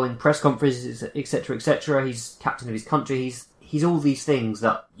very well in press conferences, etc., etc. He's captain of his country. He's all these things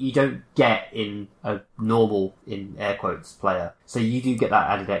that you don't get in a normal, in air quotes, player. So you do get that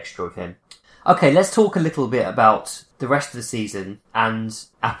added extra of him. Okay, let's talk a little bit about the rest of the season and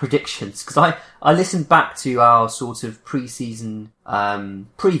our predictions, because I listened back to our sort of pre-season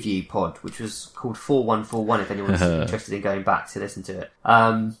preview pod, which was called 4141, if anyone's interested in going back to listen to it.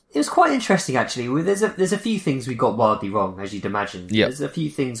 It was quite interesting, actually. There's a few things we got wildly wrong, as you'd imagine. Yep. There's a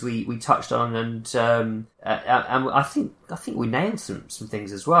few things we touched on, and I think we nailed some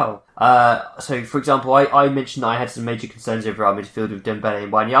things as well. So, for example, I mentioned that I had some major concerns over our midfield with Dembele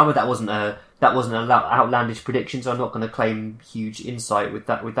and Wanyama. That wasn't an outlandish prediction, so I'm not going to claim huge insight with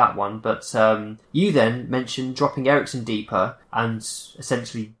that one. But you then mentioned dropping Eriksen deeper and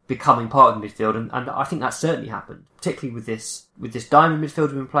essentially becoming part of the midfield, and I think that certainly happened, particularly with this diamond midfield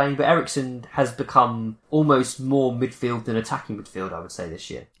we've been playing. But Eriksen has become almost more midfield than attacking midfield, I would say, this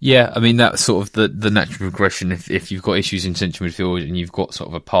year. Yeah, I mean, that's sort of the natural progression. If you've got issues in central midfield and you've got sort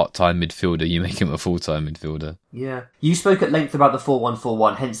of a part-time midfielder, you make him a full-time midfielder. Yeah. You spoke at length about the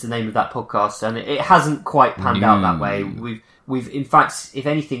 4141, hence the name of that podcast, and it hasn't quite panned out that way. We've in fact, if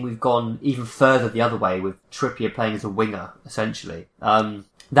anything, we've gone even further the other way with Trippier playing as a winger, essentially.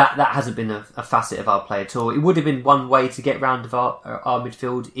 That hasn't been a facet of our play at all. It would have been one way to get round of our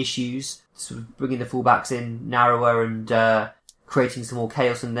midfield issues, sort of bringing the fullbacks in narrower and creating some more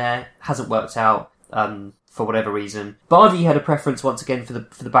chaos in there. Hasn't worked out for whatever reason. Bardi had a preference once again for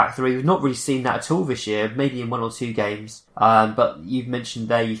the back three. We've not really seen that at all this year, maybe in one or two games. But you've mentioned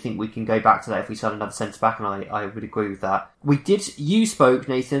there you think we can go back to that if we sign another centre-back, and I would agree with that. You spoke,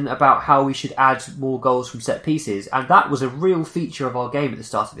 Nathan, about how we should add more goals from set pieces, and that was a real feature of our game at the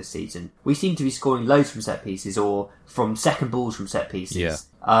start of this season. We seem to be scoring loads from set pieces, or from second balls from set pieces. Yeah.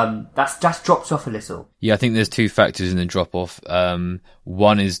 That's dropped off a little. Yeah, I think there's two factors in the drop-off.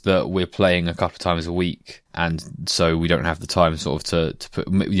 One is that we're playing a couple of times a week, and so we don't have the time sort of to put,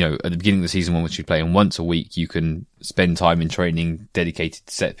 at the beginning of the season when we should play once a week, you can spend time in training dedicated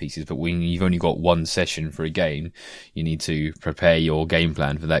to set pieces, but when you've only got one session for a game, you need to prepare your game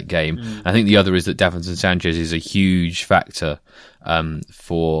plan for that game. I think the other is that Davinson Sanchez is a huge factor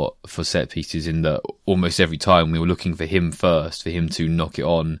for set pieces, in that almost every time we were looking for him first, for him to knock it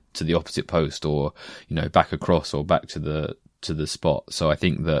on to the opposite post, or back across, or back to the spot. So I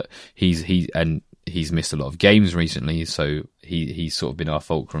think that he's missed a lot of games recently, so he's sort of been our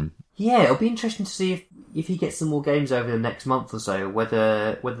fulcrum. Yeah, it'll be interesting to see if he gets some more games over the next month or so,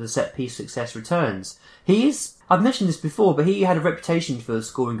 whether the set piece success returns. I've mentioned this before, but he had a reputation for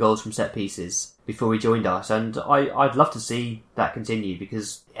scoring goals from set pieces before he joined us, and I'd love to see that continue,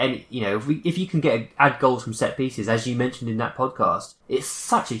 because if you can add goals from set pieces, as you mentioned in that podcast, it's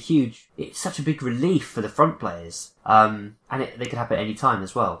such a big relief for the front players. And they can happen at any time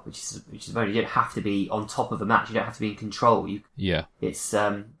as well, which is very, you don't have to be on top of a match, you don't have to be in control. It's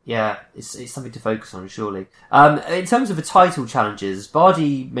something to focus on, surely. In terms of the title challenges,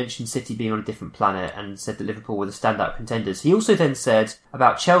 Bardi mentioned City being on a different planet and said that Liverpool were the standout contenders. He also then said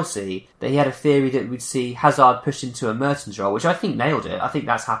about Chelsea that he had a theory that we'd see Hazard pushed into a Mertens role, which I think nailed it. I think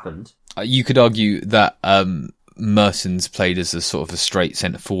that's happened. You could argue that Mertens played as a sort of a straight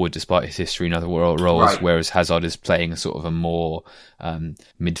centre forward despite his history in other roles, right, whereas Hazard is playing a sort of a more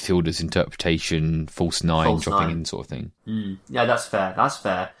midfielder's interpretation, false nine, dropping in sort of thing. Yeah, that's fair.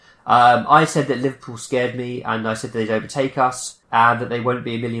 I said that Liverpool scared me, and I said they'd overtake us, and that they won't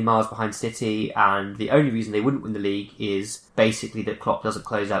be a million miles behind City, and the only reason they wouldn't win the league is basically that Klopp doesn't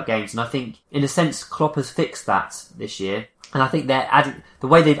close out games. And I think, in a sense, Klopp has fixed that this year. And I think the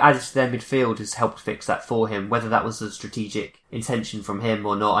way they've added to their midfield has helped fix that for him. Whether that was a strategic intention from him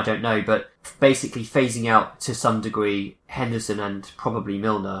or not, I don't know. But basically phasing out to some degree Henderson and probably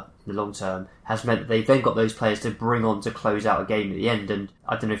Milner in the long term has meant that they've then got those players to bring on to close out a game at the end. And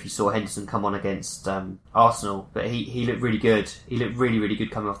I don't know if you saw Henderson come on against Arsenal, but he looked really good. He looked really, really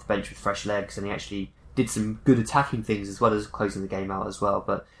good coming off the bench with fresh legs, and he actually did some good attacking things as well as closing the game out as well.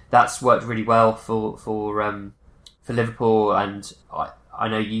 But that's worked really well for Liverpool, and I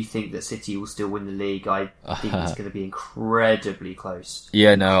know you think that City will still win the league. I think it's going to be incredibly close.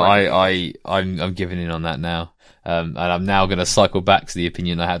 Yeah, no, I'm giving in on that now. And I'm now going to cycle back to the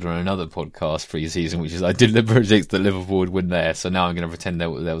opinion I had on another podcast pre-season, which is I did predict that Liverpool would win there, so now I'm going to pretend there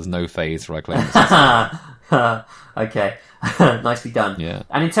was no phase where I claimed Okay, nicely done. Yeah.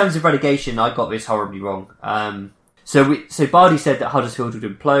 And in terms of relegation, I got this horribly wrong. So Bardi said that Huddersfield would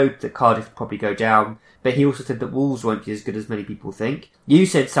implode, that Cardiff would probably go down, but he also said that Wolves won't be as good as many people think. You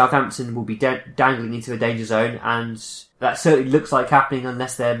said Southampton will be dangling into the danger zone, and that certainly looks like happening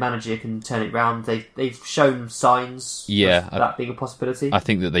unless their manager can turn it round. They've shown signs of that being a possibility. I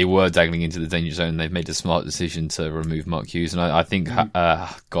think that they were dangling into the danger zone. They've made a smart decision to remove Mark Hughes, and I think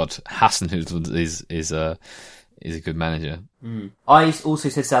Hasenhüttl is a good manager. I also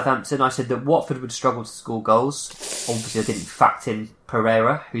said Southampton. I said that Watford would struggle to score goals. Obviously, I didn't fact in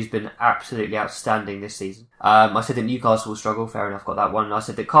Pereira, who's been absolutely outstanding this season. I said that Newcastle will struggle. Fair enough, got that one. I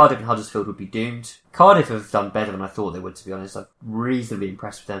said that Cardiff and Huddersfield would be doomed. Cardiff have done better than I thought they would, to be honest. I'm reasonably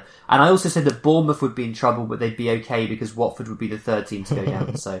impressed with them. And I also said that Bournemouth would be in trouble, but they'd be okay because Watford would be the third team to go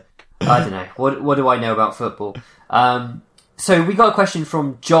down. So, I don't know. What do I know about football? So we got a question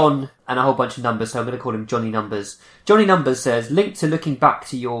from John and a whole bunch of numbers, so I'm going to call him Johnny Numbers. Johnny Numbers says, linked to looking back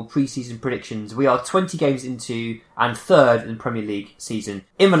to your pre-season predictions, we are 20 games into and third in the Premier League season,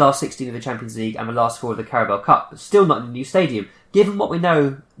 in the last 16 of the Champions League and the last 4 of the Carabao Cup, but still not in the new stadium. Given what we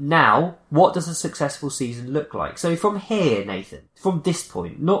know now, what does a successful season look like? So from here, Nathan, from this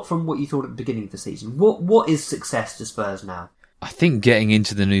point, not from what you thought at the beginning of the season, what is success to Spurs now? I think getting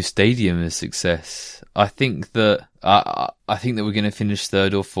into the new stadium is success. I think that we're going to finish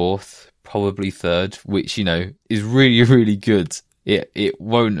third or fourth, probably third, which, is really, really good. It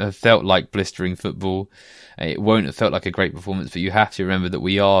won't have felt like blistering football. It won't have felt like a great performance, but you have to remember that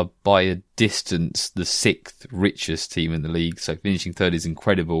we are by a distance the 6th richest team in the league. So finishing third is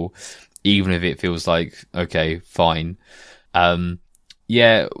incredible, even if it feels like, okay, fine.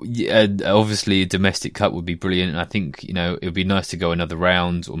 Obviously a domestic cup would be brilliant. And I think, it would be nice to go another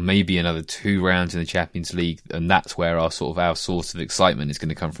round or maybe another 2 rounds in the Champions League. And that's where our source of excitement is going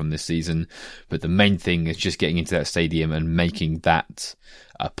to come from this season. But the main thing is just getting into that stadium and making that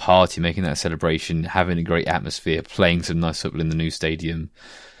a party, making that a celebration, having a great atmosphere, playing some nice football in the new stadium.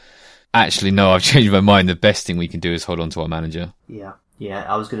 Actually, no, I've changed my mind. The best thing we can do is hold on to our manager. Yeah,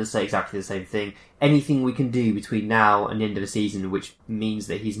 I was going to say exactly the same thing. Anything we can do between now and the end of the season, which means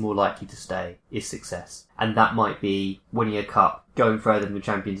that he's more likely to stay, is success. And that might be winning a cup, going further in the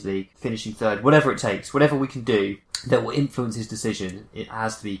Champions League, finishing third, whatever it takes, whatever we can do that will influence his decision, it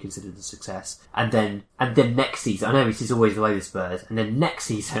has to be considered a success. And then next season, I know this is always the way with Spurs, and then next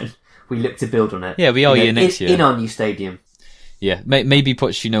season, we look to build on it. Yeah, we are next year. In our new stadium. Yeah, maybe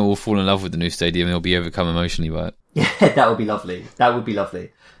Pochettino will fall in love with the new stadium and he'll be overcome emotionally by it. Yeah, that would be lovely.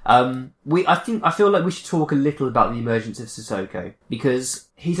 I feel like we should talk a little about the emergence of Sissoko, because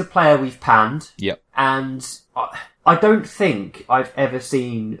he's a player we've panned. Yep. And I don't think I've ever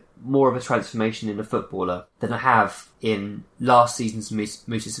seen more of a transformation in a footballer than I have in last season's Moussa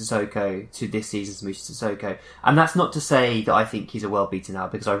Sissoko to this season's Moussa Sissoko. And that's not to say that I think he's a well beaten now,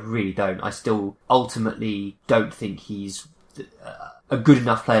 because I really don't. I still ultimately don't think he's a good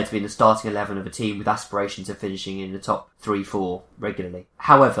enough player to be in the starting 11 of a team with aspirations of finishing in the top 3-4 regularly.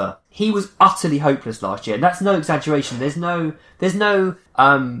 However, he was utterly hopeless last year, and that's no exaggeration. There's no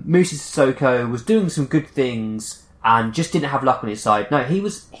Musa Sissoko was doing some good things and just didn't have luck on his side. No, he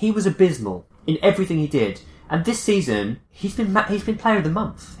was abysmal in everything he did. And this season, he's been player of the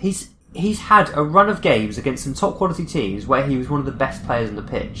month. He's had a run of games against some top quality teams where he was one of the best players on the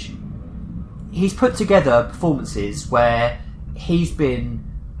pitch. He's put together performances where he's been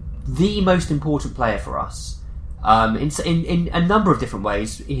the most important player for us in a number of different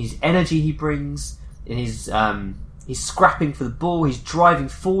ways. In his energy he brings, in his scrapping for the ball, his driving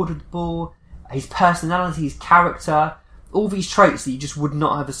forward with the ball, his personality, his character, all these traits that you just would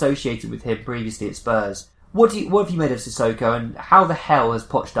not have associated with him previously at Spurs. What have you made of Sissoko, and how the hell has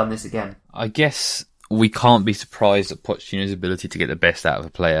Poch done this again? I guess we can't be surprised at Pochettino's ability to get the best out of a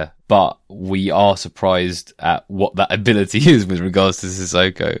player, but we are surprised at what that ability is with regards to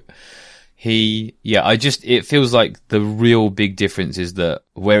Sissoko. It feels like the real big difference is that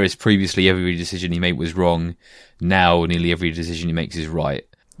whereas previously every decision he made was wrong, now nearly every decision he makes is right.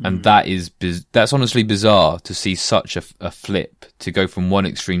 And that's honestly bizarre to see such a flip, to go from one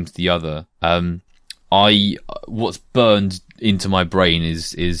extreme to the other. What's burned into my brain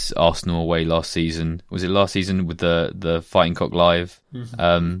is Arsenal away last season. Was it last season with the Fighting Cock Live?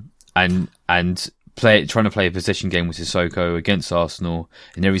 Mm-hmm. And trying to play a possession game with Sissoko against Arsenal,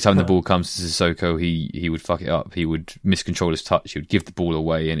 and every time the ball comes to Sissoko, he would fuck it up. He would miscontrol his touch. He would give the ball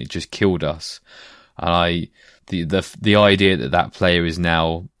away, and it just killed us. And the idea that player is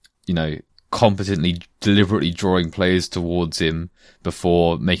now, competently, deliberately drawing players towards him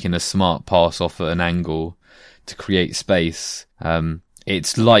before making a smart pass off at an angle to create space.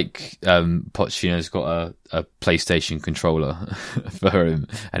 It's like Pochettino's got a PlayStation controller for him,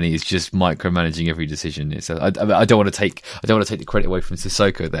 and he's just micromanaging every decision. I don't want to take the credit away from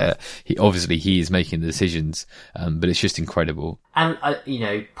Sissoko there. He is making the decisions, but it's just incredible. And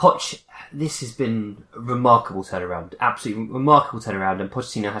Poch, this has been a remarkable turnaround, absolutely remarkable turnaround, and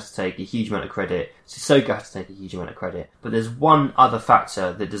Pochettino has to take a huge amount of credit. Sissoko has to take a huge amount of credit. But there's one other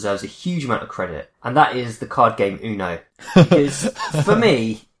factor that deserves a huge amount of credit, and that is the card game Uno. Because for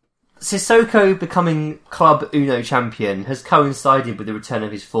me, Sissoko becoming club Uno champion has coincided with the return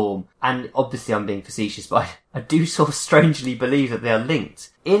of his form, and obviously I'm being facetious, but I do sort of strangely believe that they are linked.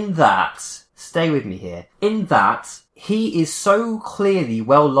 In that, stay with me here, in that he is so clearly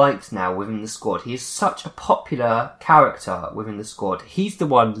well liked now within the squad. He is such a popular character within the squad. He's the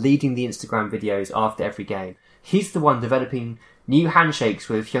one leading the Instagram videos after every game. He's the one developing new handshakes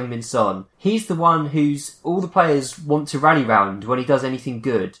with Heung-min Son. He's the one who's all the players want to rally round when he does anything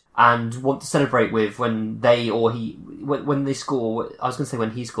good and want to celebrate with when they score. I was going to say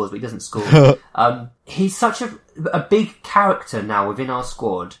when he scores, but he doesn't score. He's such a big character now within our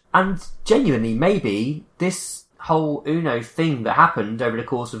squad. And genuinely, maybe this whole Uno thing that happened over the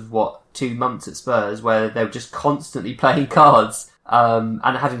course of 2 months at Spurs, where they were just constantly playing cards and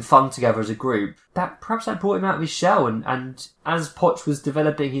having fun together as a group, that brought him out of his shell, and as Poch was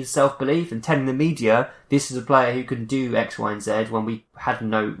developing his self-belief and telling the media this is a player who can do X, Y and Z when we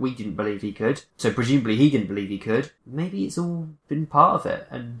didn't believe he could, so presumably he didn't believe he could, maybe it's all been part of it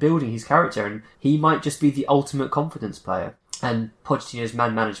and building his character, and he might just be the ultimate confidence player. And Pochettino's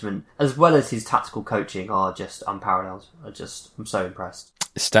man management, as well as his tactical coaching, are just unparalleled. I'm so impressed.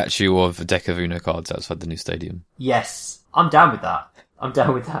 A statue of a deck of Uno cards outside the new stadium. Yes, I'm down with that.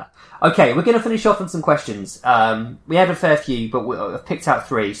 Okay, we're going to finish off on some questions. We had a fair few, but I've picked out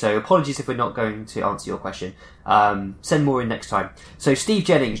 3, so apologies if we're not going to answer your question. Send more in next time. So Steve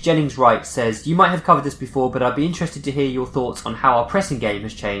Jennings writes, says, you might have covered this before, but I'd be interested to hear your thoughts on how our pressing game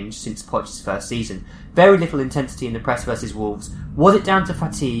has changed since Poch's first season. Very little intensity in the press versus Wolves. Was it down to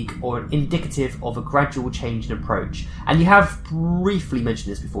fatigue or indicative of a gradual change in approach? And you have briefly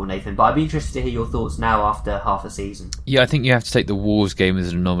mentioned this before, Nathan, but I'd be interested to hear your thoughts now after half a season. Yeah, I think you have to take the Wolves game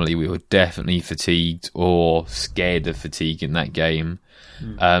as an anomaly. We were definitely fatigued or scared of fatigue in that game.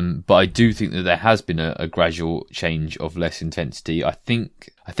 But I do think that there has been a gradual change of less intensity. I think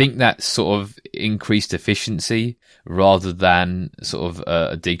that's sort of increased efficiency rather than sort of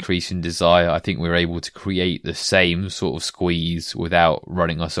a decrease in desire. I think we're able to create the same sort of squeeze without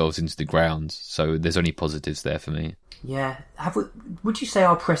running ourselves into the ground. So there's only positives there for me. Yeah. Would you say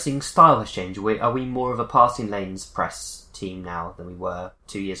our pressing style has changed? Are we more of a passing lanes press team now than we were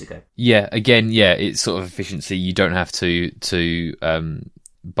 2 years ago? Yeah, again, it's sort of efficiency. You don't have to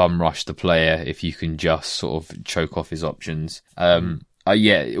bum rush the player if you can just sort of choke off his options. I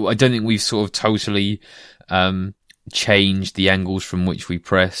don't think we've sort of totally changed the angles from which we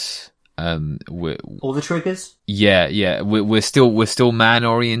press. All the triggers? Yeah. We're still man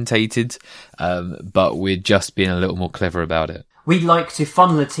orientated, but we're just being a little more clever about it. We'd like to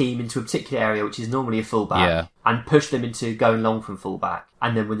funnel a team into a particular area, which is normally a fullback, and push them into going long from fullback,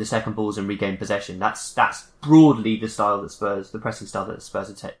 and then win the second balls and regain possession. That's broadly the style that the pressing style that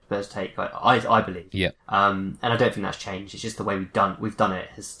Spurs take. I believe. Yeah. And I don't think that's changed. It's just the way we've done it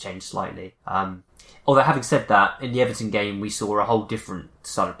has changed slightly. Although having said that, in the Everton game we saw a whole different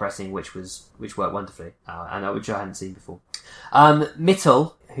style of pressing, which worked wonderfully, and which I hadn't seen before.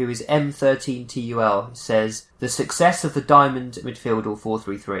 Mittel, who is M13TUL, says, the success of the diamond midfield or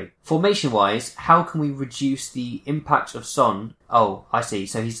 4-3-3. Formation-wise, how can we reduce the impact of Son? Oh, I see.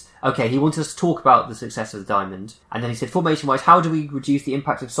 So he wanted us to talk about the success of the diamond. And then he said, formation-wise, how do we reduce the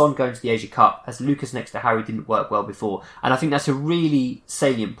impact of Son going to the Asia Cup, as Lucas next to Harry didn't work well before? And I think that's a really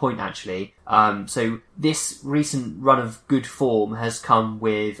salient point, actually. So this recent run of good form has come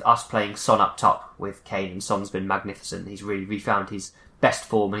with us playing Son up top with Kane, and Son's been magnificent. He's really refound his best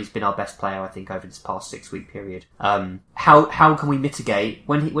form, and he's been our best player, I think, over this past 6-week period. How can we mitigate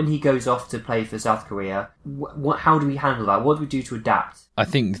when he goes off to play for South Korea? How do we handle that? What do we do to adapt? I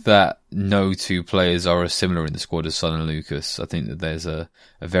think that no two players are as similar in the squad as Son and Lucas. I think that there's a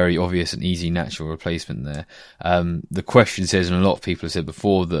very obvious and easy natural replacement there. The question says, and a lot of people have said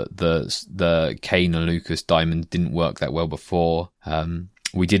before, that the Kane and Lucas diamond didn't work that well before.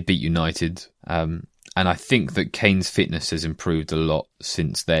 We did beat United. And I think that Kane's fitness has improved a lot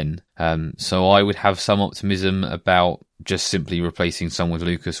since then. So I would have some optimism about just simply replacing Son with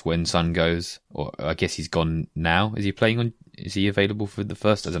Lucas when Son goes. Or I guess he's gone now. Is he available for the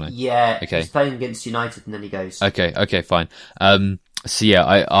first? I don't know. Yeah, okay. He's playing against United and then he goes. Okay, fine. So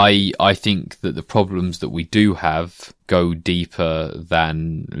yeah, I think that the problems that we do have go deeper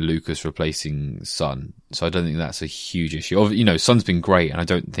than Lucas replacing Son. So I don't think that's a huge issue. You know, Son's been great, and I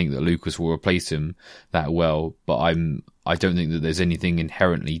don't think that Lucas will replace him that well. But I don't think that there's anything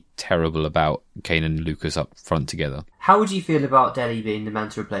inherently terrible about Kane and Lucas up front together. How would you feel about Dele being the man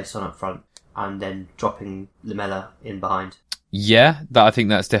to replace Son up front and then dropping Lamela in behind? Yeah, I think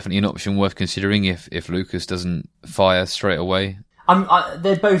that's definitely an option worth considering if Lucas doesn't fire straight away.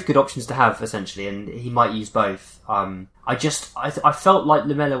 They're both good options to have, essentially, and he might use both. I felt like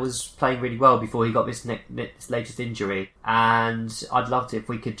Lamela was playing really well before he got this latest injury, and I'd love it if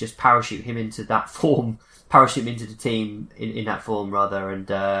we could just parachute him into that form, parachute him into the team in that form rather,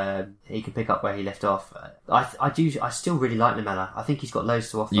 and he can pick up where he left off. I still really like Lamela. I think he's got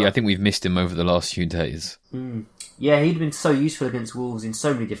loads to offer. Yeah, I think we've missed him over the last few days. Yeah, he'd been so useful against Wolves in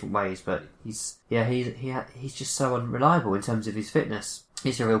so many different ways, but he's just so unreliable in terms of his fitness.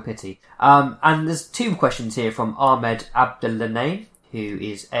 It's a real pity. And there's two questions here from Ahmed Abdellanane, who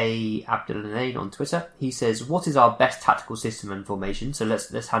is Abdellanane on Twitter. He says, "What is our best tactical system and formation?" So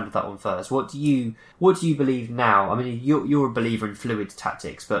let's handle that one first. What do you believe now? I mean, you're a believer in fluid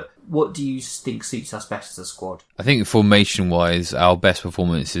tactics, but what do you think suits us best as a squad? I think formation-wise, our best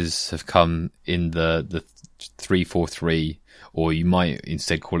performances have come in the 3-4-3, or you might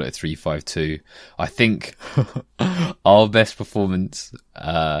instead call it a 3-5-2. I think our best performance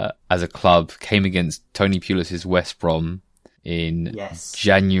as a club came against Tony Pulis's West Brom in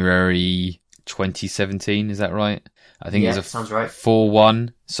January 2017. Is that right? I think it was sounds right.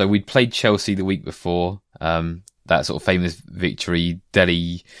 4-1. So we'd played Chelsea the week before. That sort of famous victory,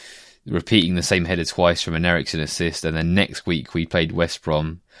 Dele repeating the same header twice from an Eriksen assist, and then next week we played West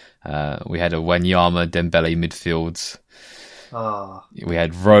Brom. We had a Wanyama Dembele midfield. We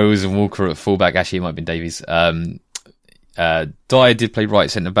had Rose and Walker at fullback. Actually, it might have been Davies. Dyer did play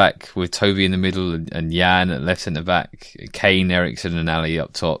right centre back with Toby in the middle and Jan at left centre back. Kane, Eriksen, and Ali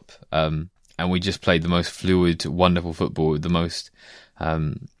up top. And we just played the most fluid, wonderful football.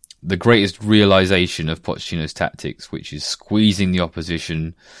 The greatest realisation of Pochettino's tactics, which is squeezing the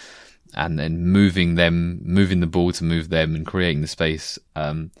opposition and then moving the ball to move them and creating the space.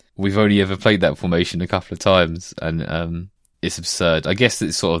 We've only ever played that formation a couple of times, and it's absurd. I guess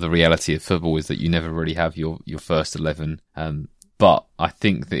it's sort of the reality of football is that you never really have your first 11. But I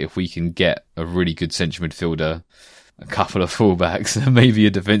think that if we can get a really good central midfielder, a couple of fullbacks, and maybe a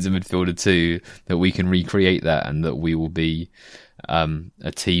defensive midfielder too, that we can recreate that, and that we will be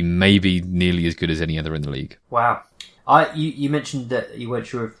a team maybe nearly as good as any other in the league. Wow. You mentioned that you weren't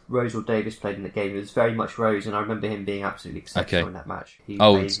sure if Rose or Davies played in the game. It was very much Rose, and I remember him being absolutely exceptional in that match.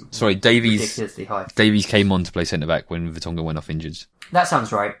 Ridiculously high. Davies came on to play centre-back when Vertonghen went off injured. That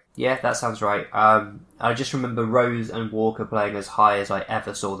sounds right. Yeah, that sounds right. I just remember Rose and Walker playing as high as I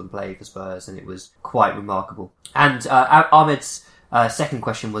ever saw them play for Spurs, and it was quite remarkable. And Ahmed's Second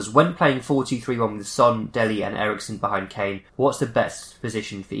question was, when playing 4-2-3-1 with Son, Dele and Eriksen behind Kane, what's the best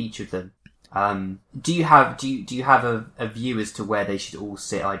position for each of them? Do you have a view as to where they should all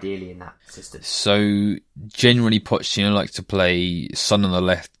sit ideally in that system? So generally Pochettino likes to play Son on the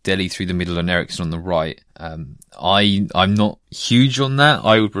left, Dele through the middle and Eriksen on the right. I'm not huge on that.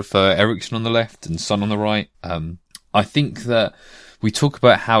 I would prefer Eriksen on the left and Son on the right. I think that we talk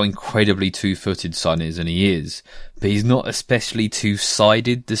about how incredibly two-footed Son is, and he is, but he's not especially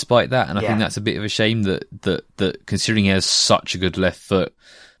two-sided despite that, and I think that's a bit of a shame that considering he has such a good left foot,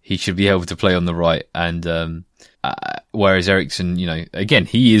 he should be able to play on the right. And whereas Eriksen, again,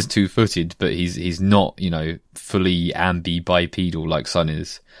 he is two-footed, but he's not, fully bipedal like Son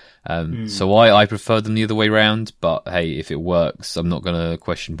is. So I prefer them the other way round, but hey, if it works, I'm not going to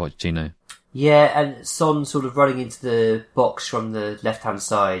question Pochettino. Yeah, and Son sort of running into the box from the left-hand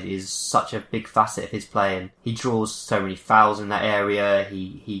side is such a big facet of his play, and he draws so many fouls in that area.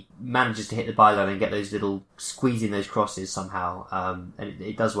 He manages to hit the byline and get those little squeezing those crosses somehow, and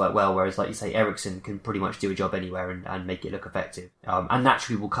it does work well, whereas, like you say, Eriksen can pretty much do a job anywhere and make it look effective. And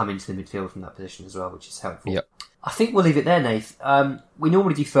naturally will come into the midfield from that position as well, which is helpful. Yep. I think we'll leave it there, Nath. We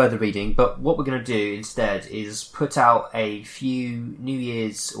normally do further reading, but what we're going to do instead is put out a few New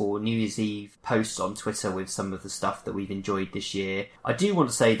Year's or New Year's Eve posts on Twitter with some of the stuff that we've enjoyed this year. I do want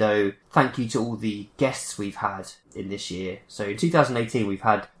to say, though, thank you to all the guests we've had in this year. So in 2018, we've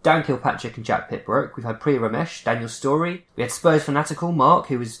had Dan Kilpatrick and Jack Pitbrook. We've had Priya Ramesh, Daniel Story. We had Spurs Fanatical, Mark,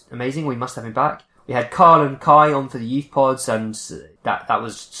 who was amazing. We must have him back. We had Carl and Kai on for the youth pods, and that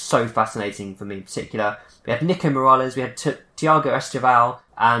was so fascinating for me in particular. We had Nico Morales, we had Tiago Esteval,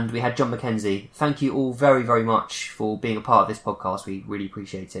 and we had John McKenzie. Thank you all very, very much for being a part of this podcast. We really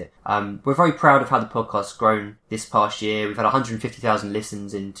appreciate it. We're very proud of how the podcast's grown this past year. We've had 150,000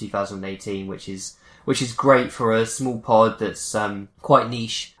 listens in 2018, which is great for a small pod that's quite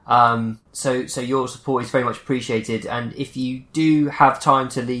niche. So your support is very much appreciated, and if you do have time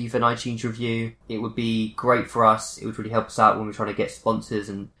to leave an iTunes review, it would be great for us. It would really help us out when we're trying to get sponsors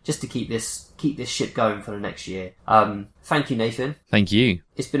and just to keep this ship going for the next year. Thank you, Nathan. Thank you.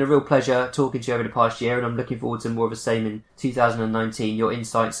 It's been a real pleasure talking to you over the past year, and I'm looking forward to more of the same in 2019. Your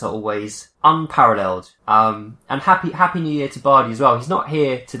insights are always unparalleled. And happy New Year to Bardi as well. He's not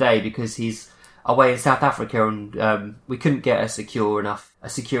here today because he's away in South Africa, and we couldn't get a secure enough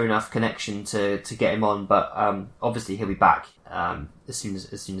connection to get him on. But obviously he'll be back as soon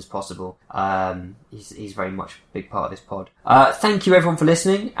as possible. He's very much a big part of this pod. Thank you everyone for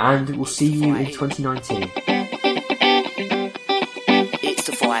listening, and we'll see you in 2019. It's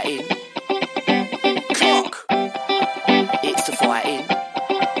the fighting clock. It's the fighting.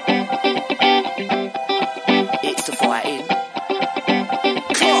 It's the fighting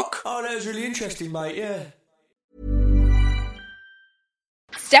clock. Oh, that was really interesting, mate, yeah.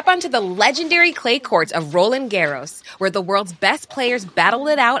 Step onto the legendary clay courts of Roland Garros, where the world's best players battle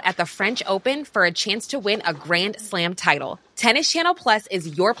it out at the French Open for a chance to win a Grand Slam title. Tennis Channel Plus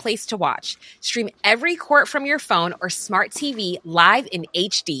is your place to watch. Stream every court from your phone or smart TV live in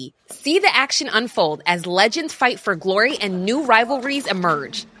HD. See the action unfold as legends fight for glory and new rivalries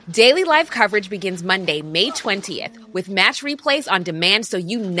emerge. Daily live coverage begins Monday, May 20th, with match replays on demand so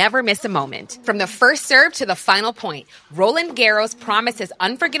you never miss a moment. From the first serve to the final point, Roland Garros promises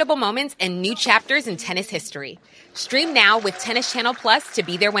unforgettable moments and new chapters in tennis history. Stream now with Tennis Channel Plus to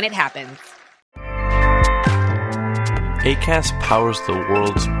be there when it happens. Acast powers the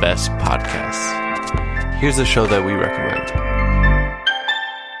world's best podcasts. Here's a show that we recommend.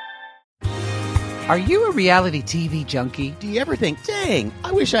 Are you a reality TV junkie? Do you ever think, dang,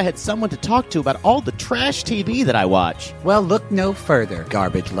 I wish I had someone to talk to about all the trash TV that I watch? Well, look no further,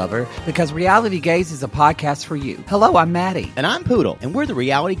 garbage lover, because Reality Gaze is a podcast for you. Hello, I'm Maddie. And I'm Poodle, and we're the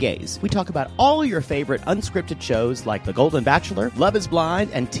Reality Gaze. We talk about all your favorite unscripted shows like The Golden Bachelor, Love is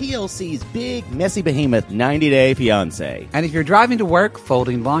Blind, and TLC's big, messy behemoth, 90 Day Fiancé. And if you're driving to work,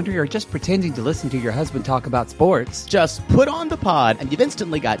 folding laundry, or just pretending to listen to your husband talk about sports, just put on the pod, and you've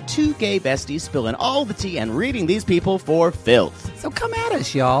instantly got two gay besties spilling all the tea and reading these people for filth. So come at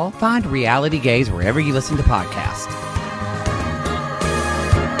us, y'all. Find Reality Gaze wherever you listen to podcasts.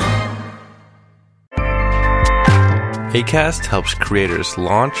 Acast helps creators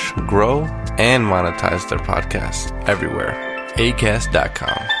launch, grow, and monetize their podcasts everywhere.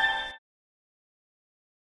 Acast.com.